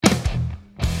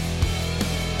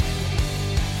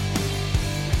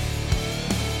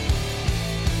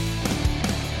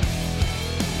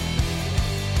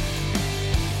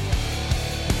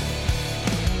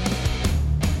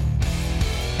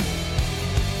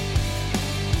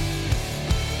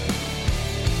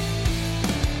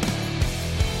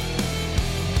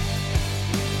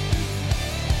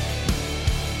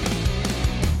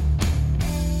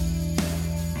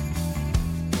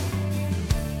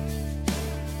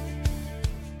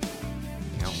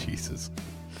Jesus.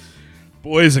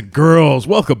 Boys and girls,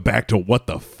 welcome back to What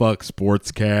the Fuck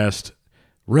Sportscast.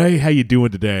 Ray, how you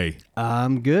doing today?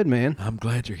 I'm good, man. I'm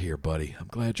glad you're here, buddy. I'm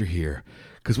glad you're here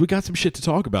because we got some shit to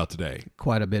talk about today.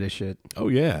 Quite a bit of shit. Oh,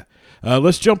 yeah.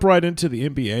 Let's jump right into the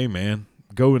NBA, man.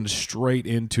 Going straight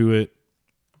into it.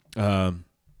 2-2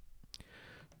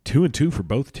 for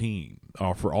both teams,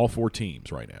 for all four teams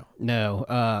right now. No,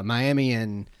 Miami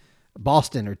and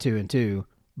Boston are 2-2,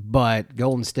 but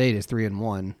Golden State is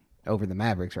 3-1 over the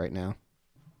Mavericks right now.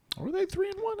 Were they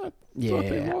 3-1? I thought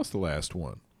they lost the last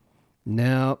one.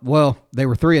 No, well, they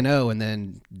were 3-0, and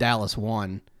then Dallas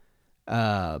won.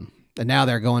 And now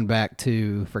they're going back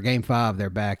for Game 5. They're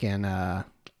back in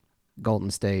Golden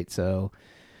State. So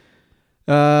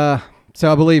I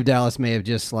believe Dallas may have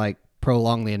just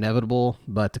prolonged the inevitable,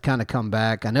 but to kind of come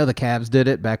back, I know the Cavs did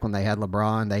it back when they had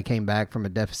LeBron. They came back from a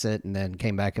deficit and then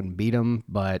came back and beat them.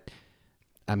 But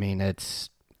I mean, it's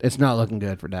not looking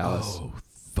good for Dallas. Oh,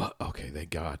 fuck. Okay,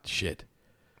 thank God. Shit.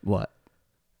 What?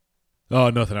 Oh,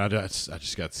 nothing. I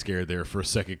just got scared there for a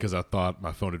second because I thought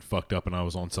my phone had fucked up and I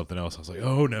was on something else. I was like,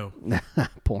 oh, no.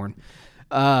 Porn.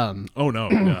 Oh, no.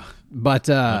 No. But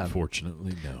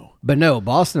unfortunately, no. But no,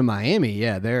 Boston and Miami,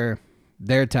 yeah, they're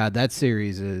tied. That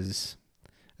series is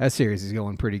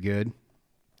going pretty good.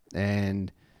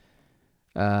 And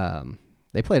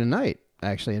they play tonight,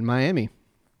 actually, in Miami.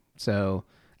 So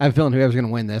I have a feeling whoever's going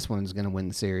to win this one is going to win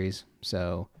the series.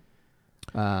 So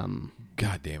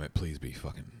God damn it, please be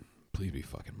fucking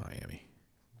Miami.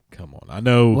 Come on. I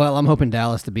know. Well, I'm hoping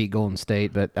Dallas to beat Golden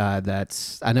State, but I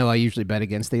know I usually bet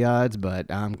against the odds, but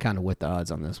I'm kind of with the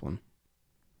odds on this one.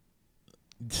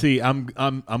 See, I'm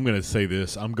going to say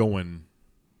this. I'm going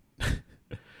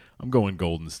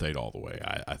Golden State all the way.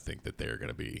 I think that they're going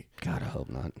to be. God, I hope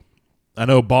not. I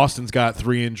know Boston's got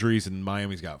 3 injuries and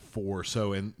Miami's got 4.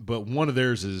 But one of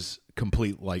theirs is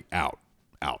complete out.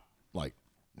 Like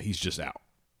he's just out.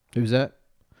 Who's that?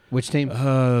 Which team?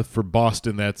 For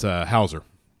Boston, that's Hauser,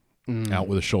 out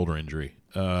with a shoulder injury.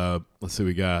 Let's see,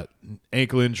 we got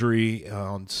ankle injury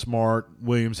on Smart.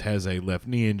 Williams has a left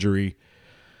knee injury.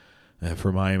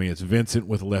 For Miami, it's Vincent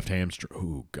with a left hamstring.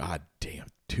 Ooh, god damn.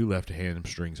 2 left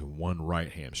hamstrings and 1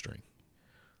 right hamstring.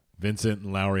 Vincent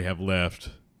and Lowry have left.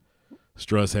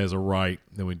 Struss has a right.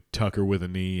 Then we Tucker with a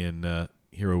knee and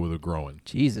Hero with a groin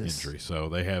injury. So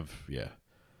they have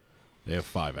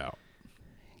 5 out.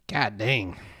 God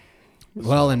dang.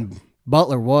 Well, and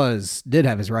Butler did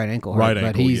have his right ankle hurt,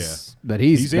 but he's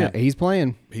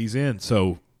playing. He's in.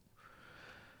 So,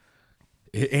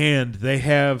 and they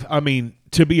have. I mean,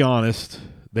 to be honest,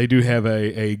 they do have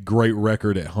a great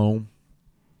record at home.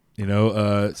 You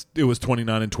know, it was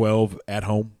 29-12 at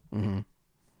home. Mm-hmm.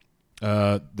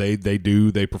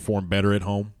 They perform better at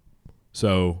home.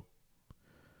 So,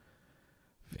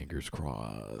 fingers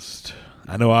crossed.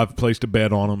 I know I've placed a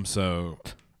bet on them, so.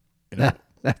 You know.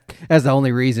 That's the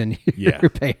only reason you're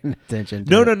paying attention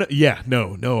to No. Yeah,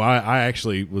 no. I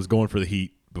actually was going for the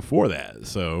Heat before that.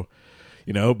 So,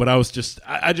 you know, but I was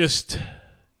I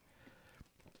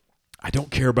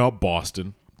don't care about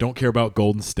Boston. Don't care about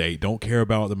Golden State. Don't care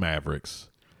about the Mavericks.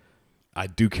 I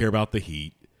do care about the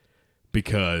Heat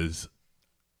because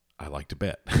I like to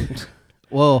bet.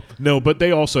 Well, no, but they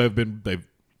also they've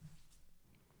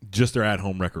just their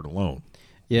at-home record alone.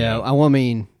 Yeah, you know? I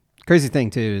mean, crazy thing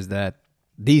too is that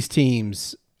these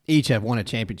teams each have won a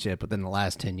championship within the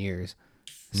last 10 years.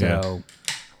 So,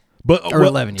 but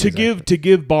 11 years. To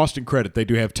give Boston credit, they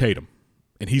do have Tatum,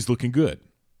 and he's looking good.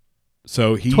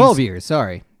 So he's 12 years.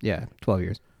 Sorry, 12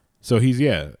 years. So he's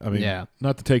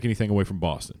not to take anything away from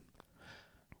Boston.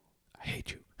 I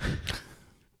hate you.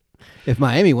 If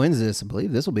Miami wins this, I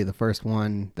believe this will be the first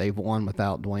one they've won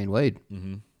without Dwayne Wade.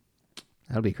 Mm-hmm.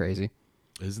 That'll be crazy.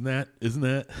 Isn't that?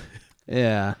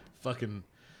 Yeah. Fucking.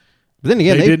 But then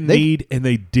again,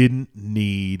 they didn't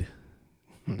need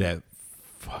that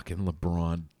fucking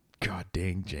LeBron. God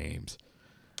dang James.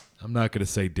 I'm not gonna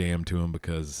say damn to him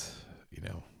because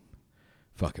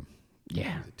fuck him.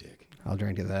 Yeah, he's a dick. I'll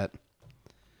drink to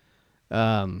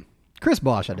that. Chris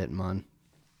Bosh, I didn't mind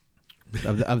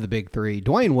of the big 3.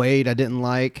 Dwayne Wade, I didn't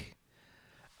like.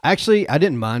 Actually, I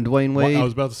didn't mind Dwayne Wade. I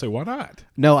was about to say, why not?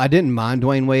 No, I didn't mind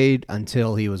Dwayne Wade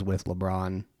until he was with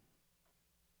LeBron,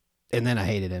 and then I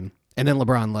hated him. And then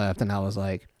LeBron left, and I was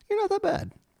like, "You're not that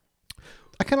bad.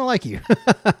 I kind of like you."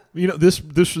 This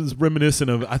was reminiscent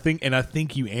of I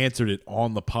think you answered it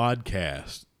on the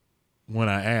podcast when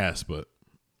I asked, but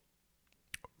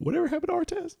whatever happened to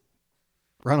Artest?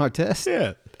 Ron Artest?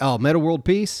 Yeah. Oh, Meta World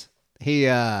Peace. He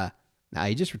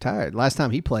he just retired. Last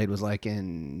time he played was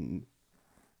in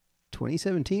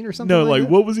 2017 or something. No, that.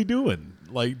 What was he doing?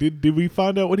 Did we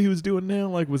find out what he was doing now?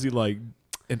 Was he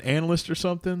an analyst or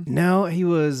something? No, he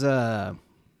was like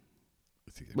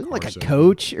a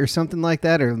coach or something like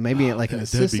that, or maybe like an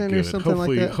assistant or something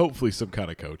like that. Hopefully some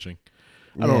kind of coaching.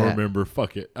 I don't remember.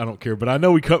 Fuck it. I don't care. But I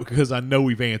know because I know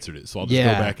we've answered it, so I'll just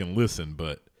go back and listen.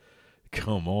 But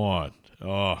come on.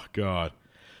 Oh, God.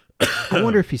 I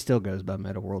wonder if he still goes by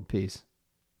Meta World Peace.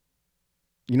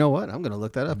 You know what? I'm going to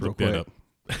look that up real quick.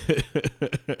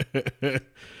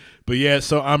 But yeah,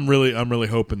 so I'm really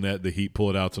hoping that the Heat pull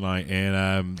it out tonight,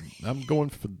 and I'm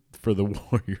going for the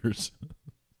Warriors.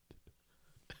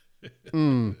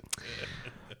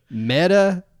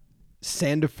 Meta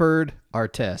Sandiford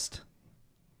Artest.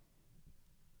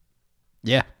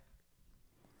 Yeah.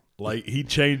 Like he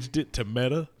changed it to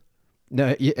Meta?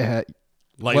 No, yeah.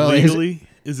 Legally?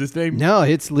 Is his name? No,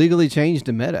 it's legally changed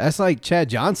to Meta. That's like Chad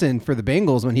Johnson for the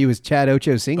Bengals when he was Chad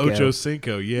Ochocinco.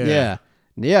 Ochocinco, yeah. Yeah.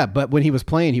 Yeah, but when he was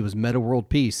playing, he was Meta World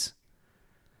Peace.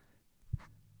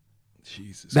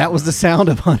 Jesus. That was the sound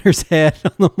of Hunter's head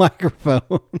on the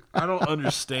microphone. I don't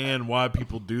understand why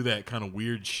people do that kind of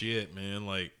weird shit, man.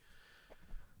 Like,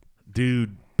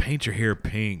 dude, paint your hair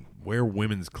pink, wear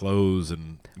women's clothes,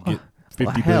 and get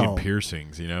 50 billion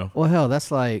piercings, you know? Well, hell,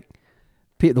 that's like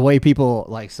the way people,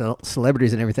 like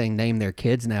celebrities and everything, name their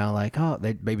kids now. Like, oh,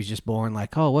 baby's just born.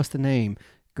 Like, oh, what's the name?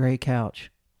 Gray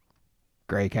Couch.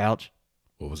 Gray Couch.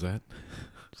 What was that?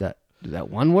 Is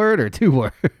that one word or two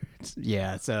words?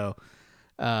 Yeah, so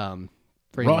for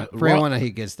anyone who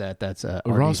gets that, that's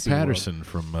Ross RDC Patterson world.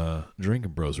 from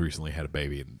Drinking Bros recently had a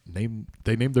baby, and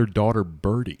they named their daughter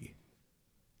Birdie.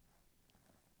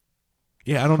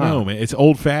 Yeah, I don't know, man. It's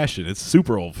old fashioned. It's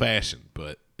super old fashioned,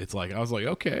 but it's like I was like,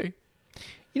 okay.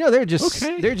 You know, there are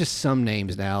just some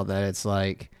names now that it's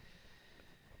like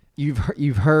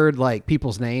you've heard like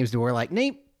people's names to where like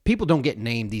people don't get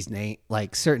named these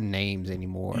like certain names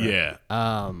anymore. Yeah.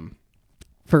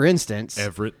 For instance,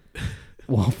 Everett.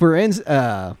 Well, for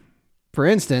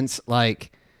instance,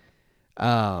 like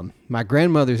my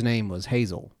grandmother's name was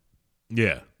Hazel.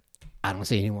 Yeah. I don't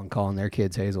see anyone calling their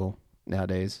kids Hazel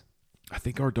nowadays. I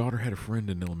think our daughter had a friend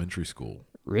in elementary school.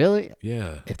 Really?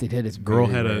 Yeah. If they did, it's girl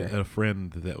very had rare. a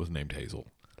friend that was named Hazel.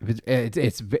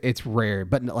 It's rare,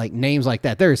 but like names like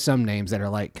that, there are some names that are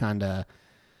like kind of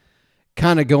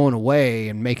going away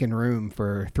and making room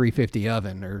for 350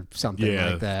 oven or something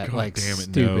like that. God like damn it,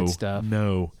 stupid stuff.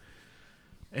 No.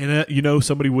 And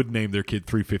somebody would name their kid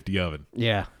 350 oven.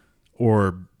 Yeah.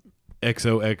 Or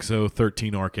XOXO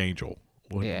 13 Archangel.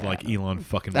 Yeah. Like Elon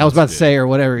fucking I was about to did. say, or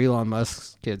whatever Elon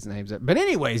Musk's kid's name's it. But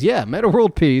anyways, yeah, Meta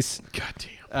World Peace. God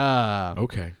damn.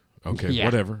 Okay. Yeah.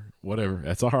 Whatever.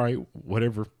 That's all right.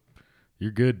 Whatever.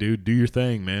 You're good, dude. Do your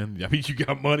thing, man. I mean, you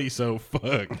got money, so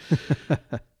fuck.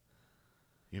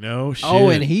 Shit. Oh,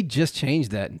 and he just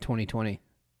changed that in 2020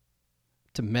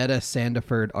 to Meta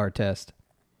Sandiford Artest.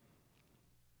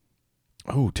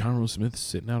 Oh, Tyrone Smith's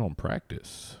sitting out on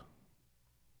practice.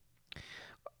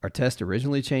 Artest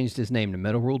originally changed his name to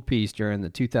Meta World Peace during the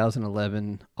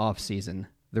 2011 offseason.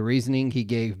 The reasoning he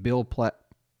gave Bill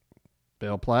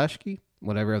Plaschke,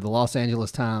 whatever, of the Los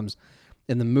Angeles Times,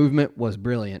 in the movement was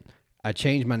brilliant. I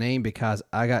changed my name because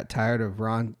I got tired of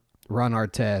Ron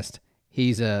Artest.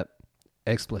 He's a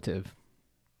expletive.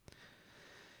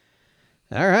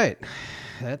 All right.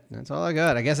 That's all I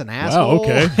got. I guess an asshole. Wow,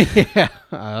 okay. Yeah.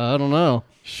 I don't know.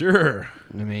 Sure.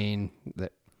 I mean,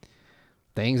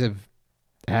 things have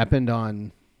happened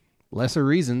on lesser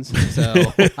reasons. So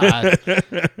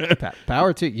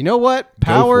power to, you know what?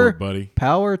 Power, go for it, buddy.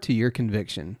 Power to your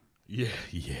conviction. Yeah,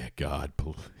 God.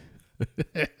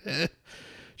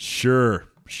 Sure.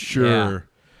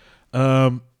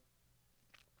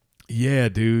 Yeah,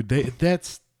 dude.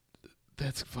 That's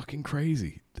fucking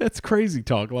crazy. That's crazy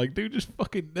talk. Like, dude, just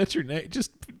fucking, that's your name.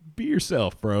 Just be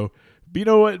yourself, bro. But you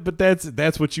know what? But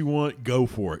that's what you want. Go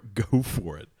for it. Go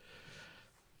for it.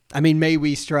 I mean, may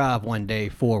we strive one day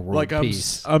for world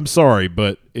peace. I'm sorry,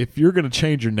 but if you're gonna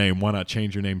change your name, why not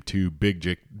change your name to Big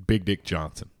Dick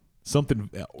Johnson? Something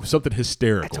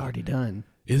hysterical. That's already done.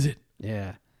 Is it?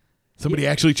 Yeah. Somebody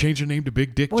actually changed their name to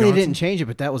Big Dick Well, Johnson? they didn't change it,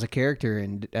 but that was a character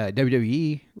in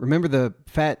WWE. Remember the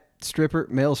fat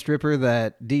male stripper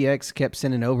that DX kept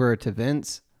sending over to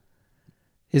Vince?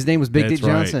 His name was Big Dick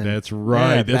Johnson. That's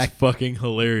right. Yeah, that's fucking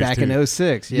hilarious. Back in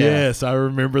 06, yeah. Yes, I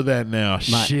remember that now.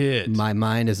 Shit. My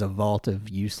mind is a vault of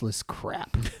useless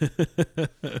crap.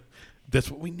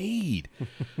 That's what we need.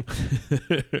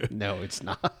 No, it's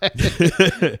not.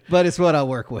 But it's what I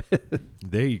work with.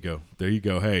 There you go.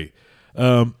 Hey,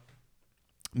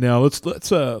 now let's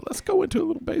go into a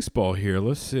little baseball here.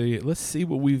 Let's see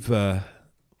what we've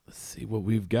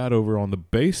got over on the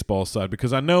baseball side,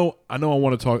 because I know I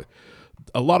want to talk.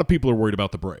 A lot of people are worried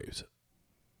about the Braves.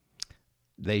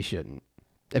 they shouldn't.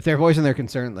 If they're voicing their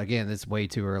concern, again, it's way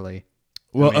too early.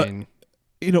 Well, I mean,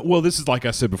 this is like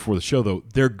I said before the show, though.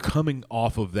 They're coming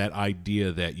off of that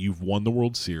idea that you've won the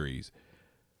World Series.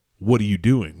 What are you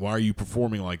doing? Why are you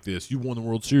performing like this? You won the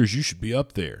World Series. You should be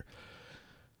up there.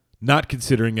 Not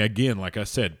considering, again, like I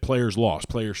said, players lost,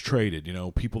 players traded,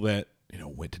 people that,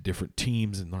 went to different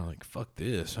teams and they're like, fuck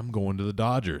this, I'm going to the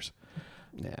Dodgers.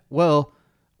 Yeah. Well,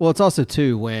 it's also,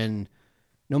 too, when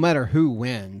no matter who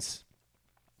wins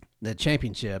the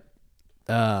championship,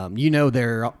 all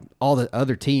the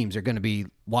other teams are going to be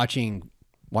watching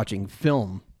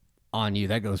film on you.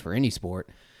 That goes for any sport.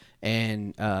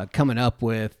 And coming up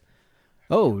with,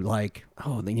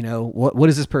 what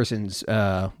is this person's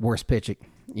worst pitching?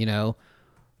 They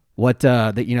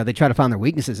try to find their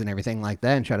weaknesses and everything like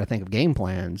that and try to think of game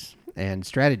plans and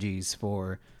strategies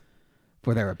for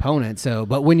their opponent. So,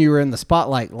 but when you were in the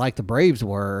spotlight like the Braves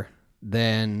were,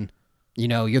 then,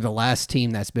 you're the last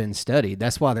team that's been studied.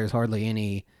 That's why there's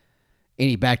hardly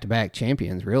any back-to-back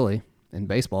champions, really, in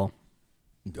baseball.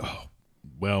 Oh,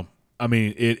 well, I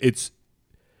mean,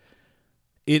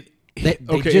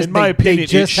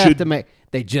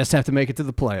 They just have to make it to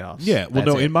the playoffs. Yeah,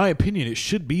 well, in my opinion, it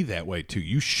should be that way too.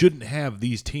 You shouldn't have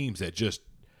these teams that just.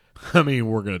 I mean,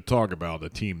 we're going to talk about a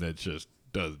team that just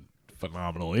does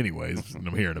phenomenal, anyways.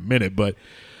 I'm here in a minute, but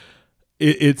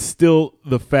it's still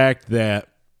the fact that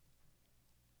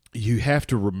you have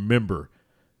to remember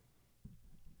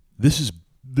this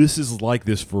is like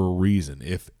this for a reason.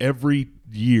 If every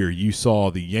year you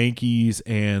saw the Yankees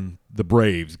and the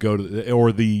Braves go to,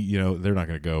 they're not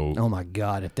going to go. Oh my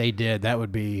God! If they did, I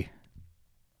would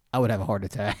have a heart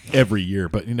attack every year.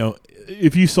 But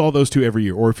if you saw those two every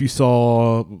year, or if you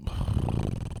saw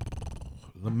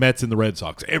the Mets and the Red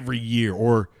Sox every year,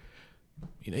 or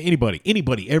anybody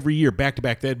every year back to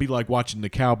back, that'd be like watching the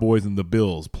Cowboys and the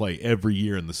Bills play every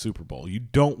year in the Super Bowl. You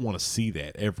don't want to see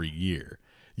that every year.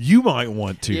 You might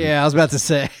want to. Yeah, I was about to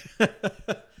say.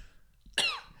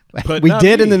 But we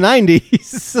did in the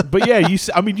 90s. But yeah, you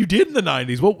did in the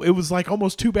 90s. Well, it was like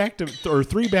almost three back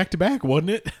to back,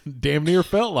 wasn't it? Damn near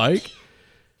felt like.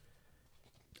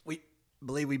 We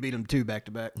believe we beat them 2 back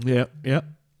to back. Yeah,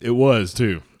 it was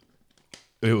too.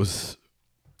 It's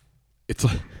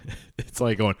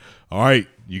like going, all right,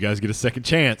 you guys get a second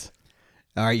chance.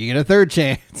 All right, you get a third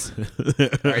chance.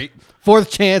 All right, 4th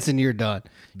chance, and you're done.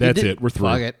 That's it. We're through.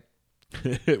 Fuck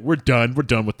it. We're done. We're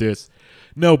done with this.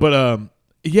 No, but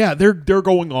yeah, they're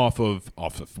going off of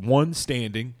 1,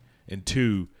 standing, and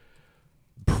 2,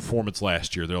 performance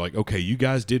last year. They're like, okay, you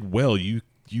guys did well. You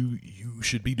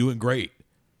should be doing great.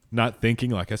 Not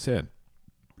thinking, like I said,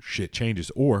 shit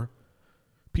changes, or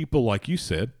people like you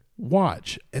said,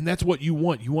 watch, and that's what you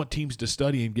want. You want teams to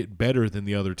study and get better than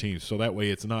the other teams, so that way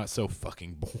it's not so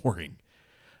fucking boring.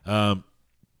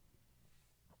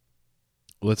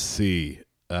 Let's see,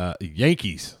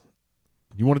 Yankees.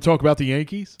 You want to talk about the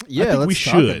Yankees? Yeah, I think let's we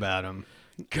talk should. about them.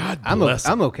 God bless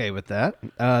them. I'm okay with that.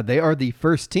 They are the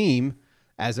first team,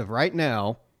 as of right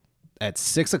now, at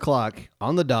 6 o'clock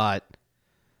on the dot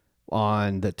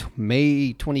on the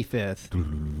May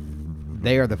 25th.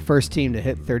 They are the first team to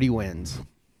hit 30 wins.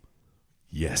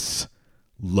 Yes.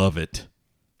 Love it.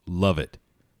 Love it.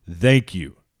 Thank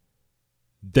you.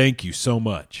 Thank you so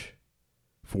much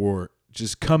for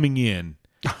just coming in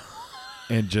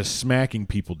and just smacking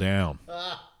people down.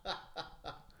 All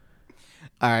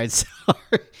right,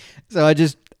 sorry. So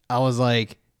I was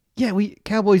like, yeah,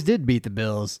 Cowboys did beat the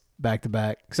Bills back to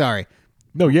back. Sorry.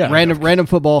 No, yeah. Random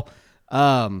football.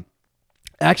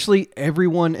 Actually,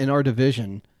 everyone in our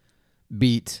division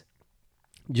beat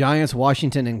Giants,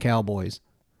 Washington, and Cowboys.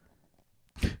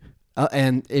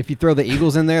 And if you throw the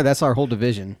Eagles in there, that's our whole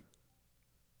division.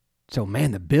 So,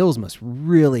 man, the Bills must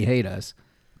really hate us.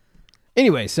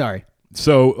 Anyway, sorry.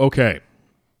 So, okay.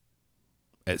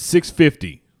 At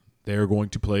 6:50, they're going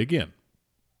to play again.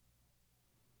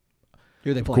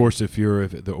 Who are they playing? Of course, if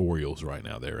the Orioles right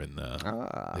now, they're in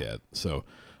the yeah. So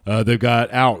they've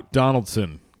got out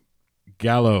Donaldson,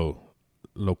 Gallo,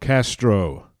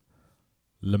 Locastro,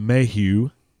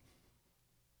 LeMahieu,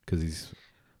 because he's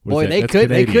they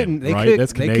couldn't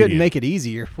make it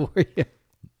easier for you.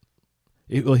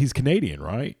 Well, he's Canadian,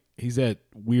 right? He's that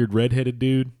weird redheaded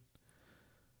dude.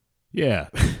 Yeah,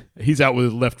 he's out with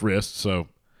his left wrist. So,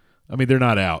 I mean, they're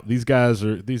not out. These guys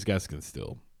can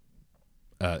still.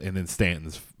 And then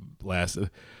Stanton's last.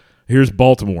 Here's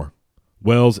Baltimore.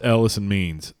 Wells, Ellis, and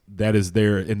Means. That is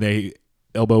there, and they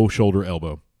elbow, shoulder,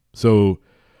 elbow. So,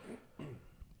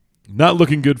 not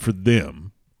looking good for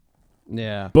them.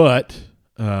 Yeah. But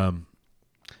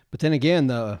then again,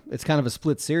 it's kind of a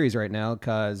split series right now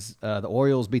because the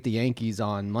Orioles beat the Yankees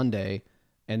on Monday,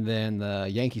 And then the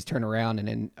Yankees turn around and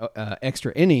in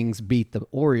extra innings beat the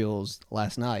Orioles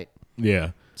last night.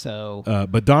 Yeah. So,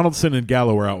 but Donaldson and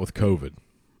Gallo are out with COVID.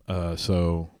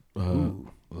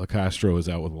 LaCastro is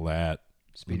out with a lat.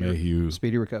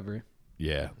 Speedy recovery.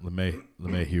 Yeah,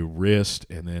 LeMahieu wrist,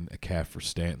 and then a calf for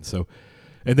Stanton. So,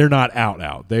 and they're not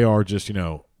out. They are just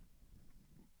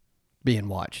being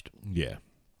watched. Yeah.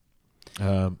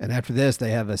 And after this,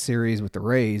 they have a series with the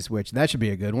Rays, which that should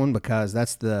be a good one because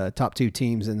that's the top 2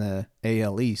 teams in the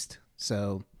AL East.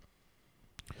 So,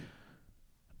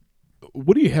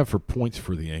 what do you have for points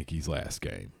for the Yankees last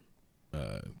game?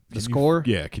 The score?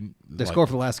 Yeah. Score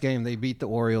for the last game, they beat the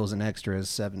Orioles in extras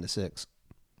 7-6.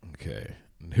 Okay.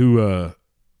 Who?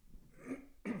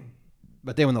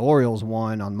 But then when the Orioles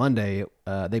won on Monday,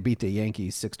 they beat the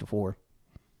Yankees 6-4.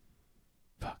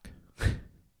 Fuck.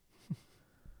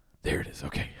 There it is.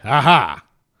 Okay. Aha.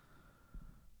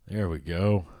 There we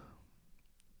go.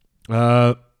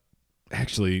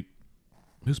 Actually,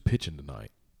 who's pitching tonight?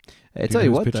 I tell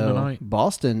you what, though, tonight?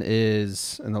 Boston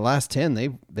is in the last 10. They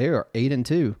are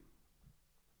 8-2.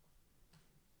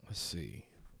 Let's see.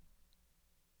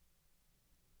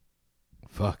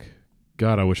 Fuck.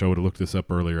 God, I wish I would have looked this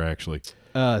up earlier. Actually,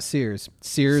 Sears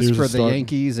for the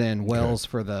Yankees and Wells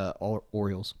for the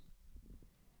Orioles.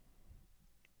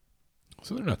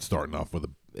 So they're not starting off with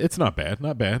it's not bad. They're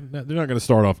not going to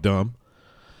start off dumb.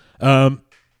 God.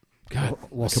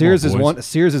 Well, Sears is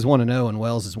 1-0 and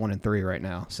Wells is 1-3 right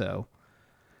now. So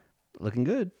looking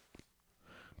good.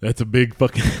 That's a big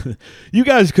fucking. You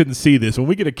guys couldn't see this. When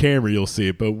we get a camera, you'll see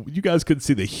it. But you guys couldn't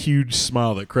see the huge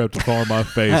smile that crept upon my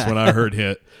face when I heard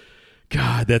hit.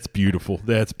 God, that's beautiful.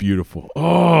 That's beautiful.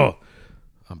 Oh,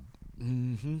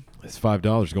 that's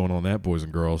 $5 going on that, boys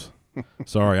and girls.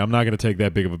 Sorry, I'm not going to take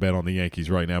that big of a bet on the Yankees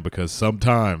right now because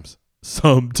sometimes,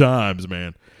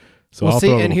 man. So I'll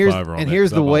throw a little $5 on that.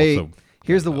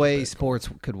 Here's the way sports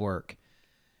could work.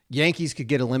 Yankees could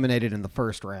get eliminated in the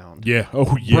first round. Yeah.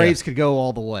 Oh, yeah. Braves could go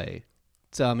all the way.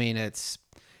 So I mean, if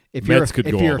you're a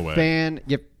fan,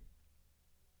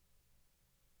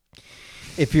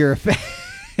 if you're a fan,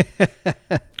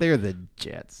 they're the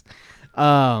Jets.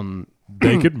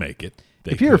 They could make it.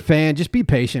 If you're a fan, just be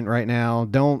patient right now.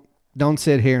 Don't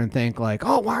sit here and think like,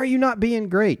 oh, why are you not being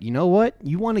great? You know what?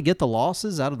 You want to get the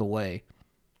losses out of the way.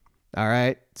 All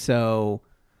right? So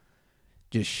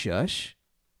just shush.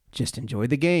 Just enjoy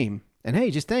the game. And,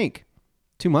 hey, just think.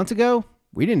 2 months ago,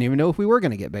 we didn't even know if we were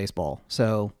going to get baseball.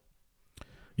 So,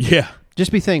 yeah.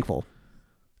 Just be thankful.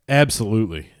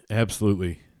 Absolutely.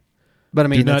 But, I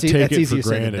mean, that's easier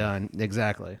said than done.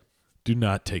 Exactly. Do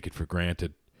not take it for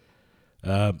granted.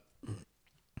 Yeah,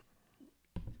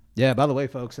 by the way,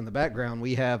 folks, in the background,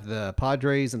 we have the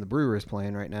Padres and the Brewers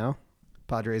playing right now.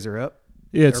 Padres are up.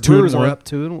 Yeah, it's 2-1. Brewers are up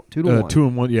 2-1.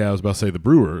 2-1. Yeah, I was about to say the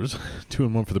Brewers.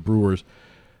 2-1 for the Brewers.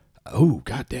 Oh,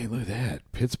 god dang, look at that.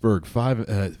 Pittsburgh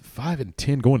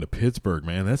 5-10 going to Pittsburgh,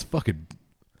 man. That's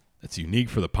unique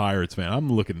for the Pirates, man.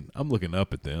 I'm looking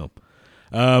up at them.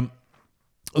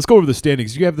 Let's go over the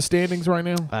standings. Do you have the standings right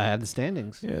now? I have the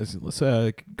standings. Yeah, let's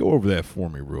go over that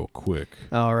for me real quick.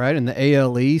 All right, in the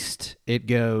AL East, it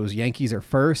goes Yankees are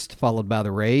first, followed by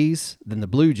the Rays, then the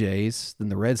Blue Jays, then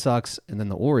the Red Sox, and then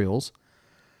the Orioles.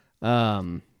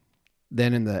 Then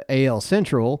in the AL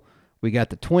Central, we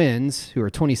got the Twins, who are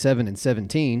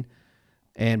 27-17,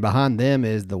 and behind them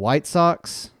is the White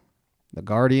Sox, the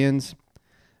Guardians,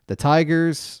 the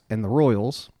Tigers, and the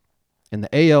Royals. In the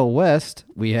AL West,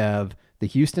 we have the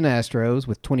Houston Astros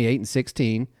with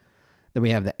 28-16. Then we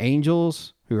have the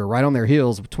Angels, who are right on their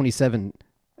heels with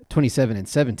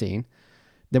 27-17.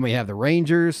 Then we have the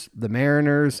Rangers, the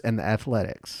Mariners, and the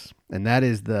Athletics. And that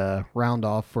is the round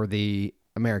off for the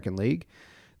American League.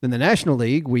 Then the National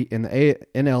League, in the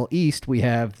NL East, we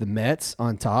have the Mets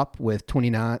on top with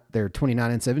 29. They're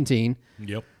 29-17.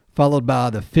 Yep. Followed by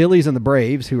the Phillies and the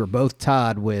Braves, who are both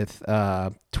tied with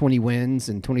 20 wins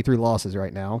and 23 losses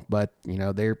right now. But,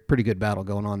 they're pretty good battle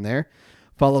going on there.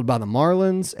 Followed by the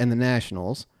Marlins and the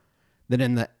Nationals. Then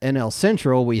in the NL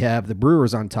Central, we have the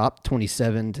Brewers on top,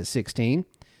 27-16.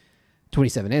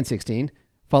 27-16.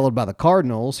 Followed by the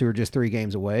Cardinals, who are just 3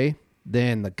 games away.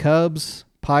 Then the Cubs,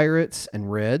 Pirates,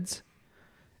 and Reds.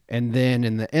 And then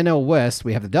in the NL West,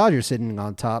 we have the Dodgers sitting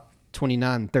on top,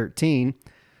 29-13.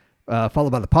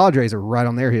 Followed by the Padres are right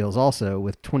on their heels also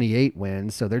with 28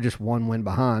 wins. So they're just 1 win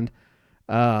behind.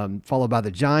 Followed by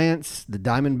the Giants, the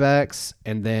Diamondbacks,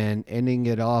 and then ending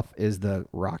it off is the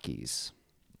Rockies.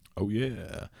 Oh,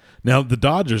 yeah. Now, the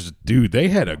Dodgers, dude, they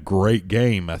had a great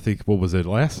game. I think, what was it,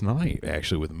 last night,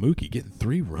 actually, with Mookie getting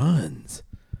 3 runs.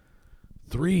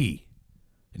 3.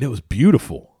 And it was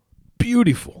beautiful.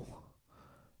 Beautiful.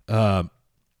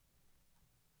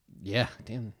 Yeah,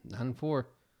 damn, 9-4.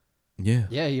 Yeah.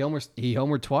 Yeah, he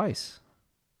homered twice.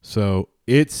 So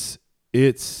it's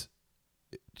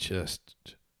just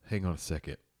hang on a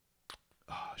second.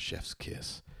 Oh, chef's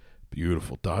kiss.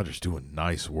 Beautiful. Dodgers doing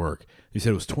nice work. He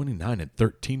said it was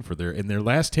 29-13 for their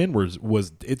last 10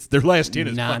 their last 10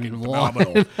 is fucking 9-1.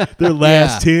 phenomenal. Their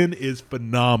last 10 is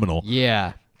phenomenal.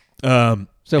 Yeah.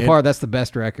 So far, that's the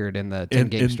best record in the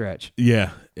 10-game stretch.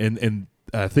 Yeah, and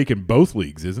I think in both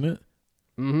leagues, isn't it?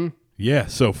 Mm-hmm. Yeah.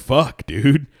 So fuck,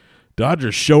 dude.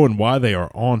 Dodgers showing why they are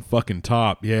on fucking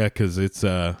top. Yeah, because it's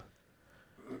the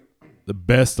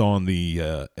best on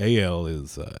the AL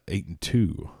is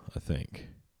 8-2, I think.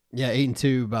 Yeah,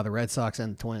 8-2 by the Red Sox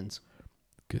and the Twins.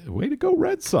 Good. Way to go,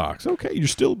 Red Sox. Okay, you're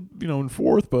still in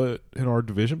fourth, but in our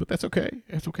division, but that's okay.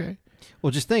 That's okay.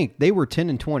 Well, just think they were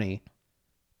 10-20,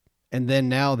 and then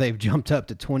now they've jumped up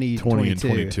to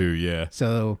 20-22. Yeah.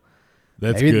 So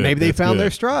that's maybe, good. Maybe they found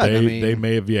their stride. They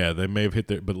may have hit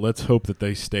their. But let's hope that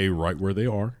they stay right where they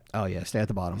are. Oh yeah, stay at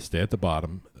the bottom. Stay at the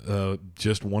bottom.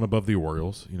 Just one above the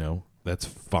Orioles. That's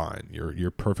fine.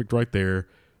 You're perfect right there.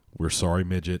 We're sorry,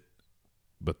 midget,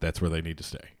 but that's where they need to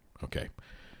stay. Okay,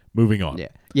 moving on.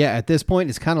 Yeah. At this point,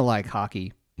 it's kind of like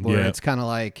hockey, where it's kind of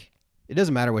like it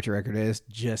doesn't matter what your record is,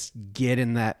 just get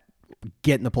in the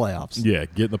playoffs. Yeah,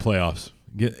 get in the playoffs.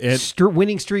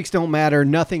 Winning streaks don't matter.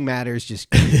 Nothing matters. Just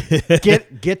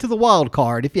get to the wild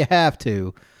card if you have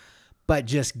to, but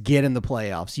just get in the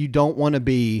playoffs. You don't want to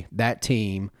be that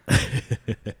team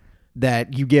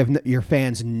that you give your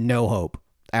fans no hope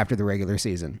after the regular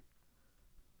season.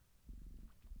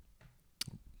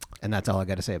 And that's all I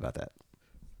got to say about that.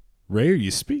 Ray, are you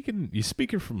speaking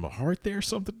from the heart there or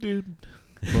something, dude?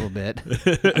 A little bit.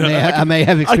 I may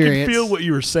have experience. I can feel what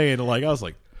you were saying. Like I was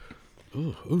like,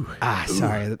 ooh.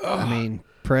 Sorry. I mean,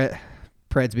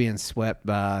 Preds being swept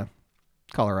by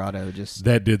Colorado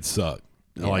that did suck.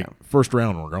 Like first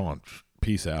round, we're gone.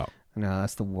 Peace out. No,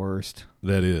 that's the worst.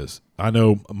 That is. I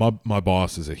know my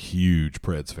boss is a huge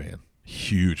Preds fan.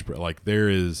 Huge. Like there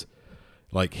is,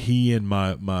 like he and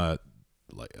my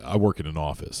like I work in an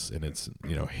office and it's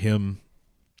him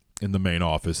in the main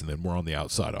office and then we're on the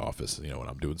outside office. And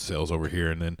I'm doing sales over here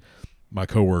and then my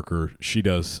coworker, she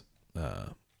does.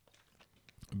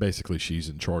 Basically, she's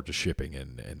in charge of shipping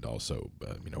and also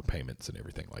payments and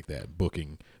everything like that,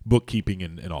 bookkeeping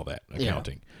and all that,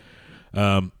 accounting.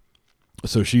 Yeah.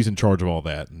 So she's in charge of all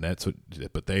that, and that's what.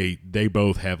 But they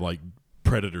both have like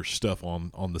Predator stuff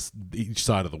on each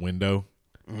side of the window.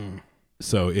 Mm.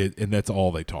 So and that's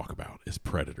all they talk about is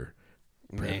Predators.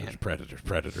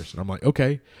 And I'm like,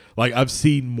 okay, like I've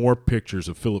seen more pictures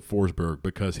of Philip Forsberg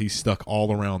because he's stuck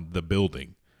all around the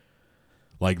building.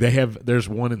 Like there's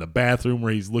one in the bathroom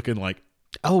where he's looking like,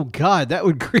 oh God, that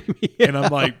would creep me out. And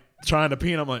I'm like trying to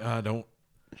pee, and I'm like,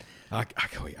 I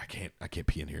can't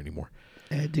pee in here anymore.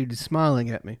 That dude is smiling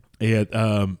at me.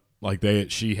 Yeah,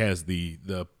 she has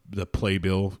the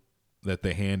playbill that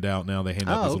they hand out now. They hand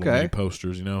out these little mini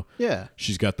posters, Yeah.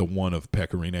 She's got the one of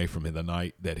Pecorine from the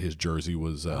night that his jersey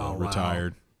was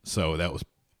retired. Wow. So that was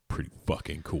pretty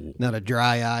fucking cool. Not a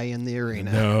dry eye in the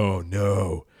arena.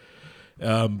 No.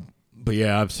 But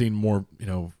yeah, I've seen more,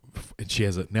 and she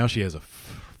has a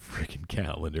freaking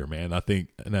calendar, man. I think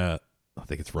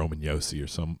it's Roman Yossi or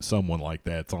someone like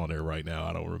that's on there right now.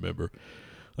 I don't remember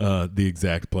the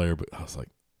exact player, but I was like,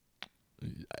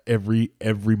 every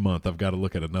month I've got to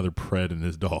look at another Pred and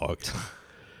his dog.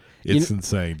 It's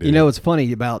insane, dude. It's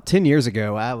funny. About 10 years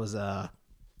ago, I was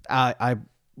I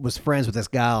was friends with this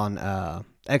guy on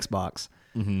Xbox.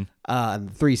 Mm-hmm.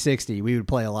 360, we would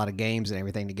play a lot of games and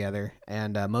everything together,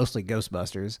 and mostly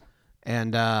Ghostbusters.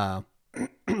 And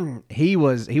he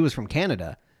was from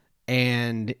Canada,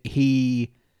 and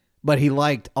he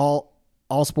liked all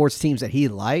sports teams that he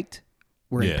liked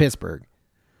were in Pittsburgh.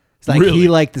 It's like really? He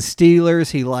liked the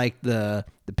Steelers, he liked the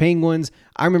Penguins.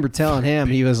 I remember telling him,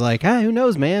 he was like, who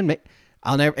knows, man?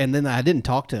 I'll never. And then I didn't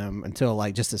talk to him until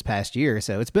like just this past year,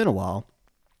 so it's been a while.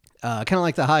 Kind of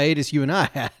like the hiatus you and I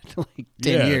had, like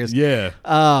 10 years. Yeah.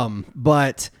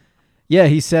 But yeah,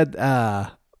 he said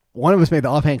one of us made the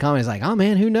offhand comment. He's like, "Oh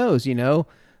man, who knows?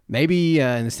 Maybe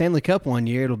in the Stanley Cup one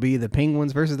year it'll be the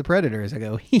Penguins versus the Predators." I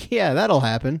go, "Yeah, that'll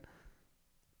happen."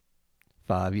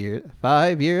 5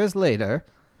 years later.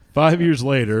 5 years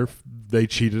later, they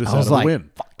cheated us out of a win.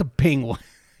 Fuck the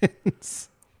Penguins.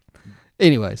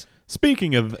 Anyways.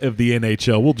 Speaking of the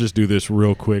NHL, we'll just do this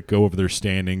real quick, go over their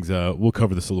standings. We'll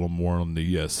cover this a little more on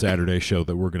the Saturday show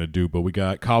that we're going to do, but we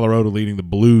got Colorado leading the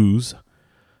Blues.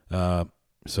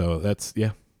 So that's,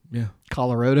 yeah.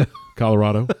 Colorado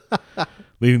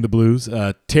leading the Blues.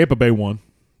 Tampa Bay won.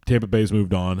 Tampa Bay's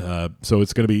moved on. So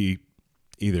it's going to be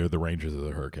either the Rangers or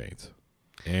the Hurricanes.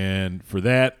 And for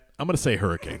that, I'm going to say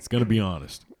Hurricanes. Going to be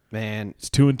honest. Man, It's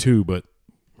 2-2, but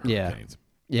yeah. Hurricanes.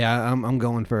 Yeah, I'm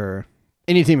going for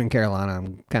any team in Carolina.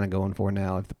 I'm kind of going for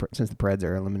now since the Preds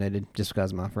are eliminated, just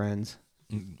because of my friends.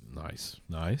 Nice.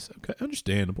 Okay,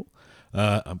 understandable.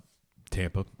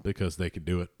 Tampa, because they could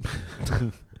do it.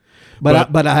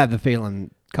 But I have the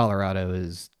feeling Colorado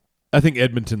is. I think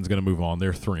Edmonton's going to move on.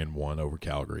 They're 3-1 over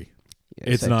Calgary.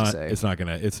 Yeah, It's not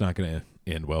gonna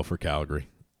end well for Calgary.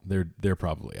 They're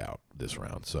probably out this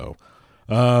round. So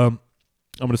I'm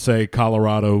gonna say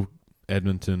Colorado,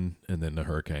 Edmonton, and then the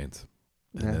Hurricanes.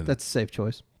 That's a safe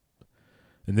choice.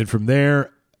 And then from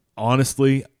there,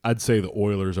 honestly, I'd say the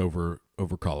Oilers over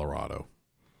Colorado.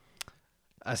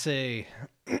 I say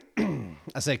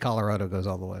Colorado goes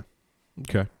all the way.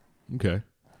 Okay.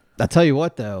 I'll tell you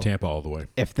what though, Tampa all the way.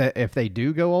 if they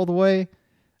do go all the way,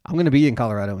 I'm going to be in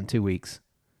Colorado in 2 weeks.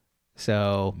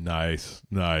 So Nice.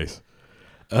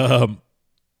 But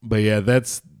yeah,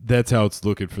 that's how it's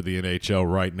looking for the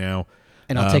NHL right now.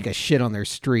 and I'll take a shit on their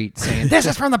street saying this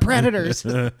is from the Predators.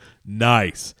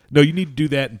 Nice. No, you need to do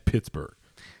that in Pittsburgh.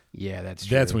 Yeah, that's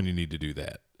true. That's when you need to do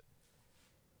that.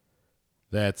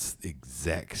 That's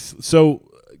exact.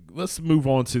 So let's move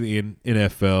on to the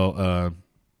NFL.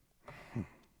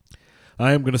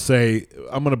 I'm going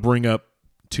to bring up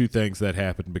two things that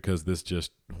happened because this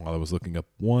just, while I was looking up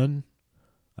one,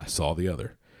 I saw the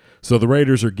other. So the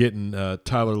Raiders are getting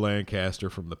Tyler Lancaster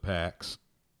from the Packs,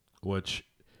 which,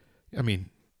 I mean,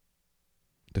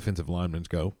 defensive linemen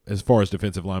go. As far as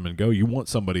defensive linemen go, you want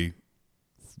somebody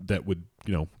that would,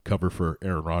 cover for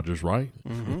Aaron Rodgers, right?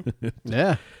 Mm-hmm.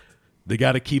 Yeah. They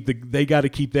got to keep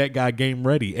that guy game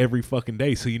ready every fucking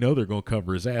day, so they're going to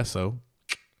cover his ass. So,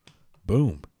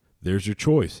 boom, there's your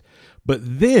choice. But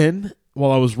then,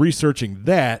 while I was researching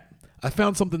that, I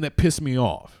found something that pissed me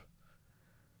off.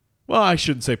 Well, I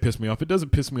shouldn't say piss me off. It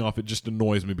doesn't piss me off. It just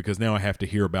annoys me because now I have to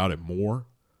hear about it more,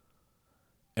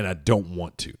 and I don't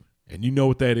want to. And you know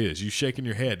what that is. You shaking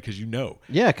your head because you know.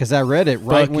 Yeah, because I read it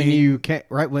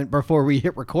before we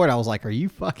hit record. I was like, "Are you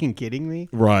fucking kidding me?"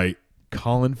 Right.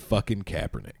 Colin fucking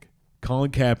Kaepernick.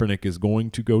 Colin Kaepernick is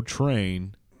going to go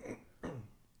train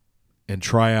and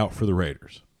try out for the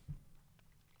Raiders.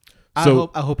 I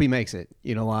hope he makes it.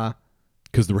 You know why?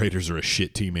 Because the Raiders are a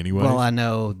shit team anyway. Well, I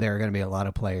know there are going to be a lot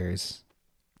of players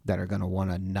that are going to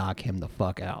want to knock him the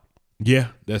fuck out.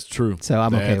 Yeah, that's true. So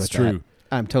I'm okay with true. that.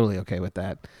 I'm totally okay with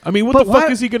that. I mean, what the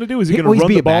fuck is he going to do? Is he going to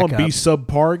run the ball and be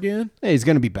subpar again? Yeah, he's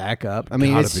going to be backup. I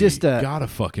mean, gotta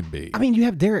fucking be. I mean, you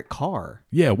have Derek Carr.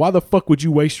 Yeah, why the fuck would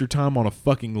you waste your time on a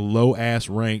fucking low-ass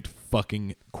ranked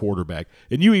fucking quarterback?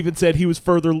 And you even said he was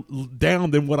further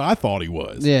down than what I thought he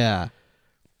was. Yeah.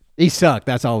 He sucked.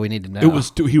 That's all we need to know. He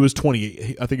was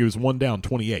 28. I think he was one down,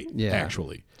 28,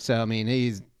 actually. So, I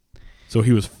mean, So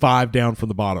he was 5 down from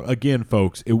the bottom. Again,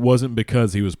 folks, it wasn't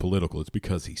because he was political. It's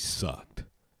because he sucked.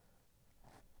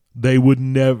 They would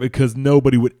never, because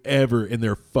nobody would ever in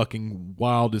their fucking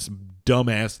wildest,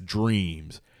 dumbass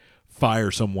dreams fire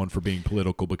someone for being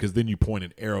political, because then you point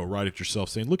an arrow right at yourself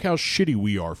saying, look how shitty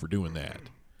we are for doing that.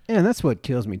 Yeah, and that's what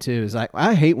kills me too, is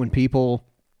I hate when people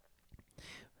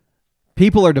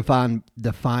are defined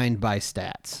by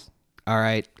stats. All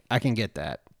right, I can get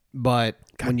that. But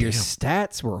when your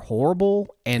stats were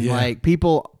horrible and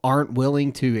people aren't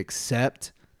willing to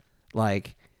accept,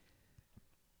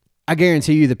 I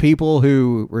guarantee you the people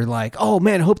who were like, oh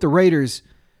man, I hope the Raiders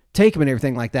take him and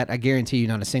everything like that, I guarantee you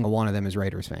not a single one of them is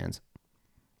Raiders fans.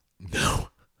 No.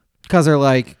 Because they're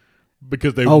like,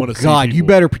 because they want to see God, people. you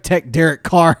better protect Derek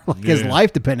Carr his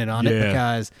life depended on it,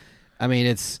 because, I mean,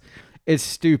 it's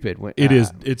stupid. It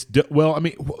is. Well, I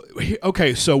mean,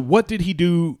 okay, so what did he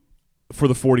do for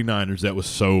the 49ers that was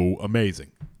so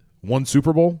amazing? One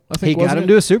Super Bowl, I think. He got him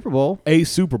to a Super Bowl. A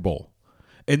Super Bowl.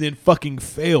 And then fucking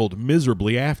failed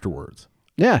miserably afterwards.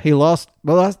 Yeah, he lost.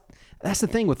 Well, that's the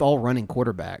thing with all running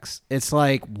quarterbacks. It's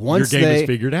like once your game is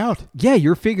figured out. Yeah,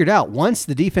 you're figured out. Once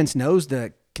the defense knows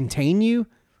to contain you,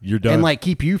 you're done, and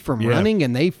keep you from running,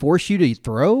 and they force you to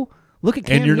throw. Look at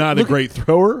Cam, and you're not a great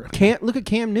thrower. Look at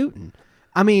Cam Newton.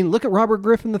 I mean, look at Robert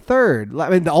Griffin III. I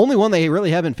mean, the only one they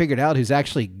really haven't figured out who's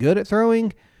actually good at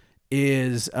throwing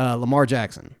is Lamar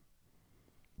Jackson.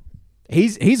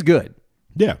 He's good.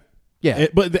 Yeah. Yeah.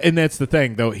 And that's the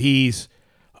thing, though. He's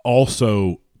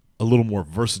also a little more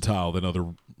versatile than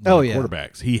other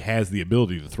quarterbacks. He has the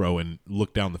ability to throw and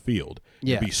look down the field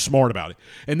and be smart about it.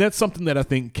 And that's something that I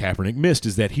think Kaepernick missed,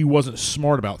 is that he wasn't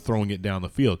smart about throwing it down the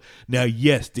field. Now,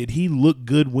 yes, did he look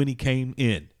good when he came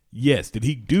in? Yes. Did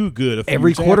he do good?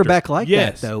 Every quarterback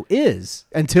that, though, is,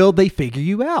 until they figure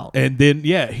you out. And then,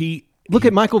 he... Look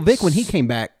at Michael Vick when he came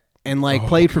back and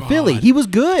played for Philly. He was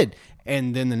good.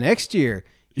 And then the next year,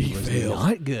 he was failed.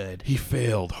 not good. He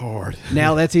failed hard.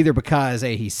 Now that's either because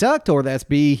A, he sucked, or that's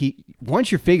B,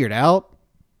 once you're figured out,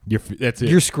 That's it.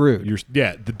 you're screwed.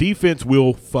 The defense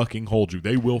will fucking hold you.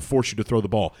 They will force you to throw the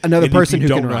ball. Another and person if you who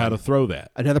don't can know run. how to throw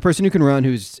that. Another person who can run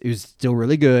who's still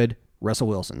really good, Russell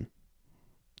Wilson.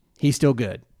 He's still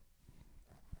good.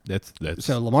 That's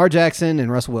So Lamar Jackson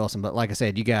and Russell Wilson. But like I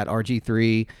said, you got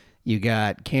RG3, you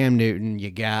got Cam Newton, you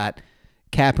got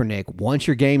Kaepernick. Once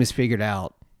your game is figured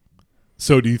out.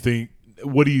 So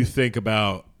what do you think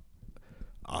about,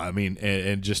 I mean,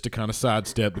 and just to kind of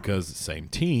sidestep because the same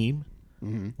team,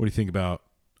 what do you think about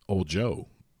old Joe?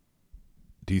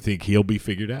 Do you think he'll be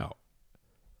figured out?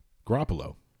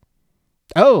 Garoppolo.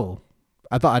 Oh,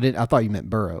 I thought you meant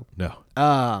Burrow. No.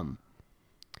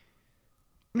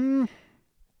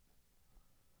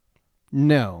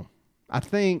 No. I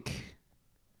think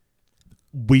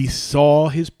We saw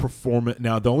his performance.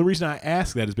 Now, the only reason I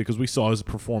ask that is because we saw his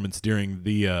performance during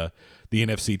the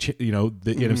NFC,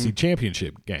 NFC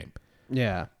Championship game.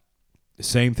 yeah. The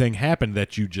same thing happened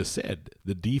that you just said.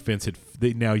 The defense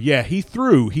he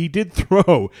threw. He did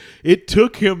throw. It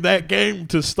took him that game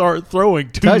to start throwing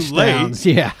too Touchdowns,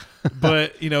 late. yeah.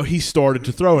 But, he started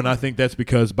to throw, and I think that's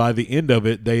because by the end of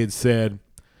it, they had said,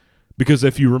 because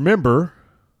if you remember,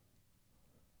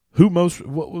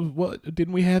 what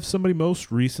didn't we have somebody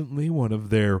most recently,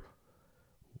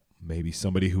 maybe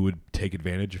somebody who would take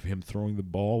advantage of him throwing the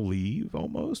ball leave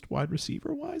almost, wide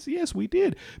receiver wise? Yes, we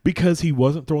did, because he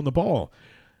wasn't throwing the ball.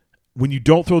 When you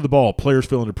don't throw the ball, players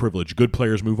feel under privilege. Good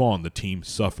players move on. The team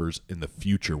suffers in the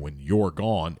future when you're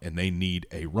gone and they need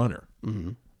a runner.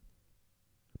 Mm-hmm.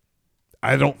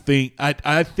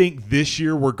 I think this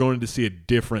year we're going to see a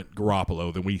different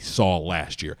Garoppolo than we saw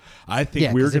last year. I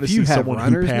think we're going to see someone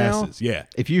who passes. Now,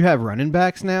 if you have running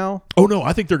backs now. Oh, no,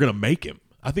 I think they're going to make him.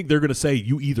 I think they're going to say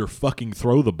you either fucking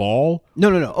throw the ball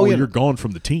or you're gone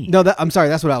from the team. No, I'm sorry.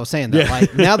 That's what I was saying. Though. Yeah.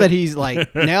 Like now that he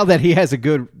has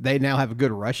they now have a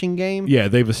good rushing game. Yeah,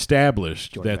 they've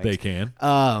established that they can.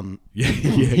 Go ahead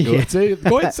and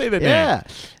say that name.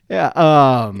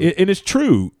 Yeah. And it's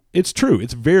true. It's true.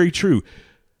 It's very true.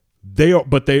 They are,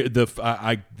 but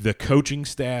the coaching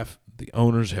staff, the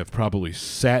owners have probably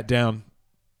sat down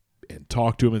and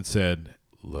talked to him and said,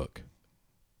 "Look,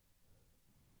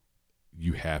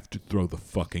 you have to throw the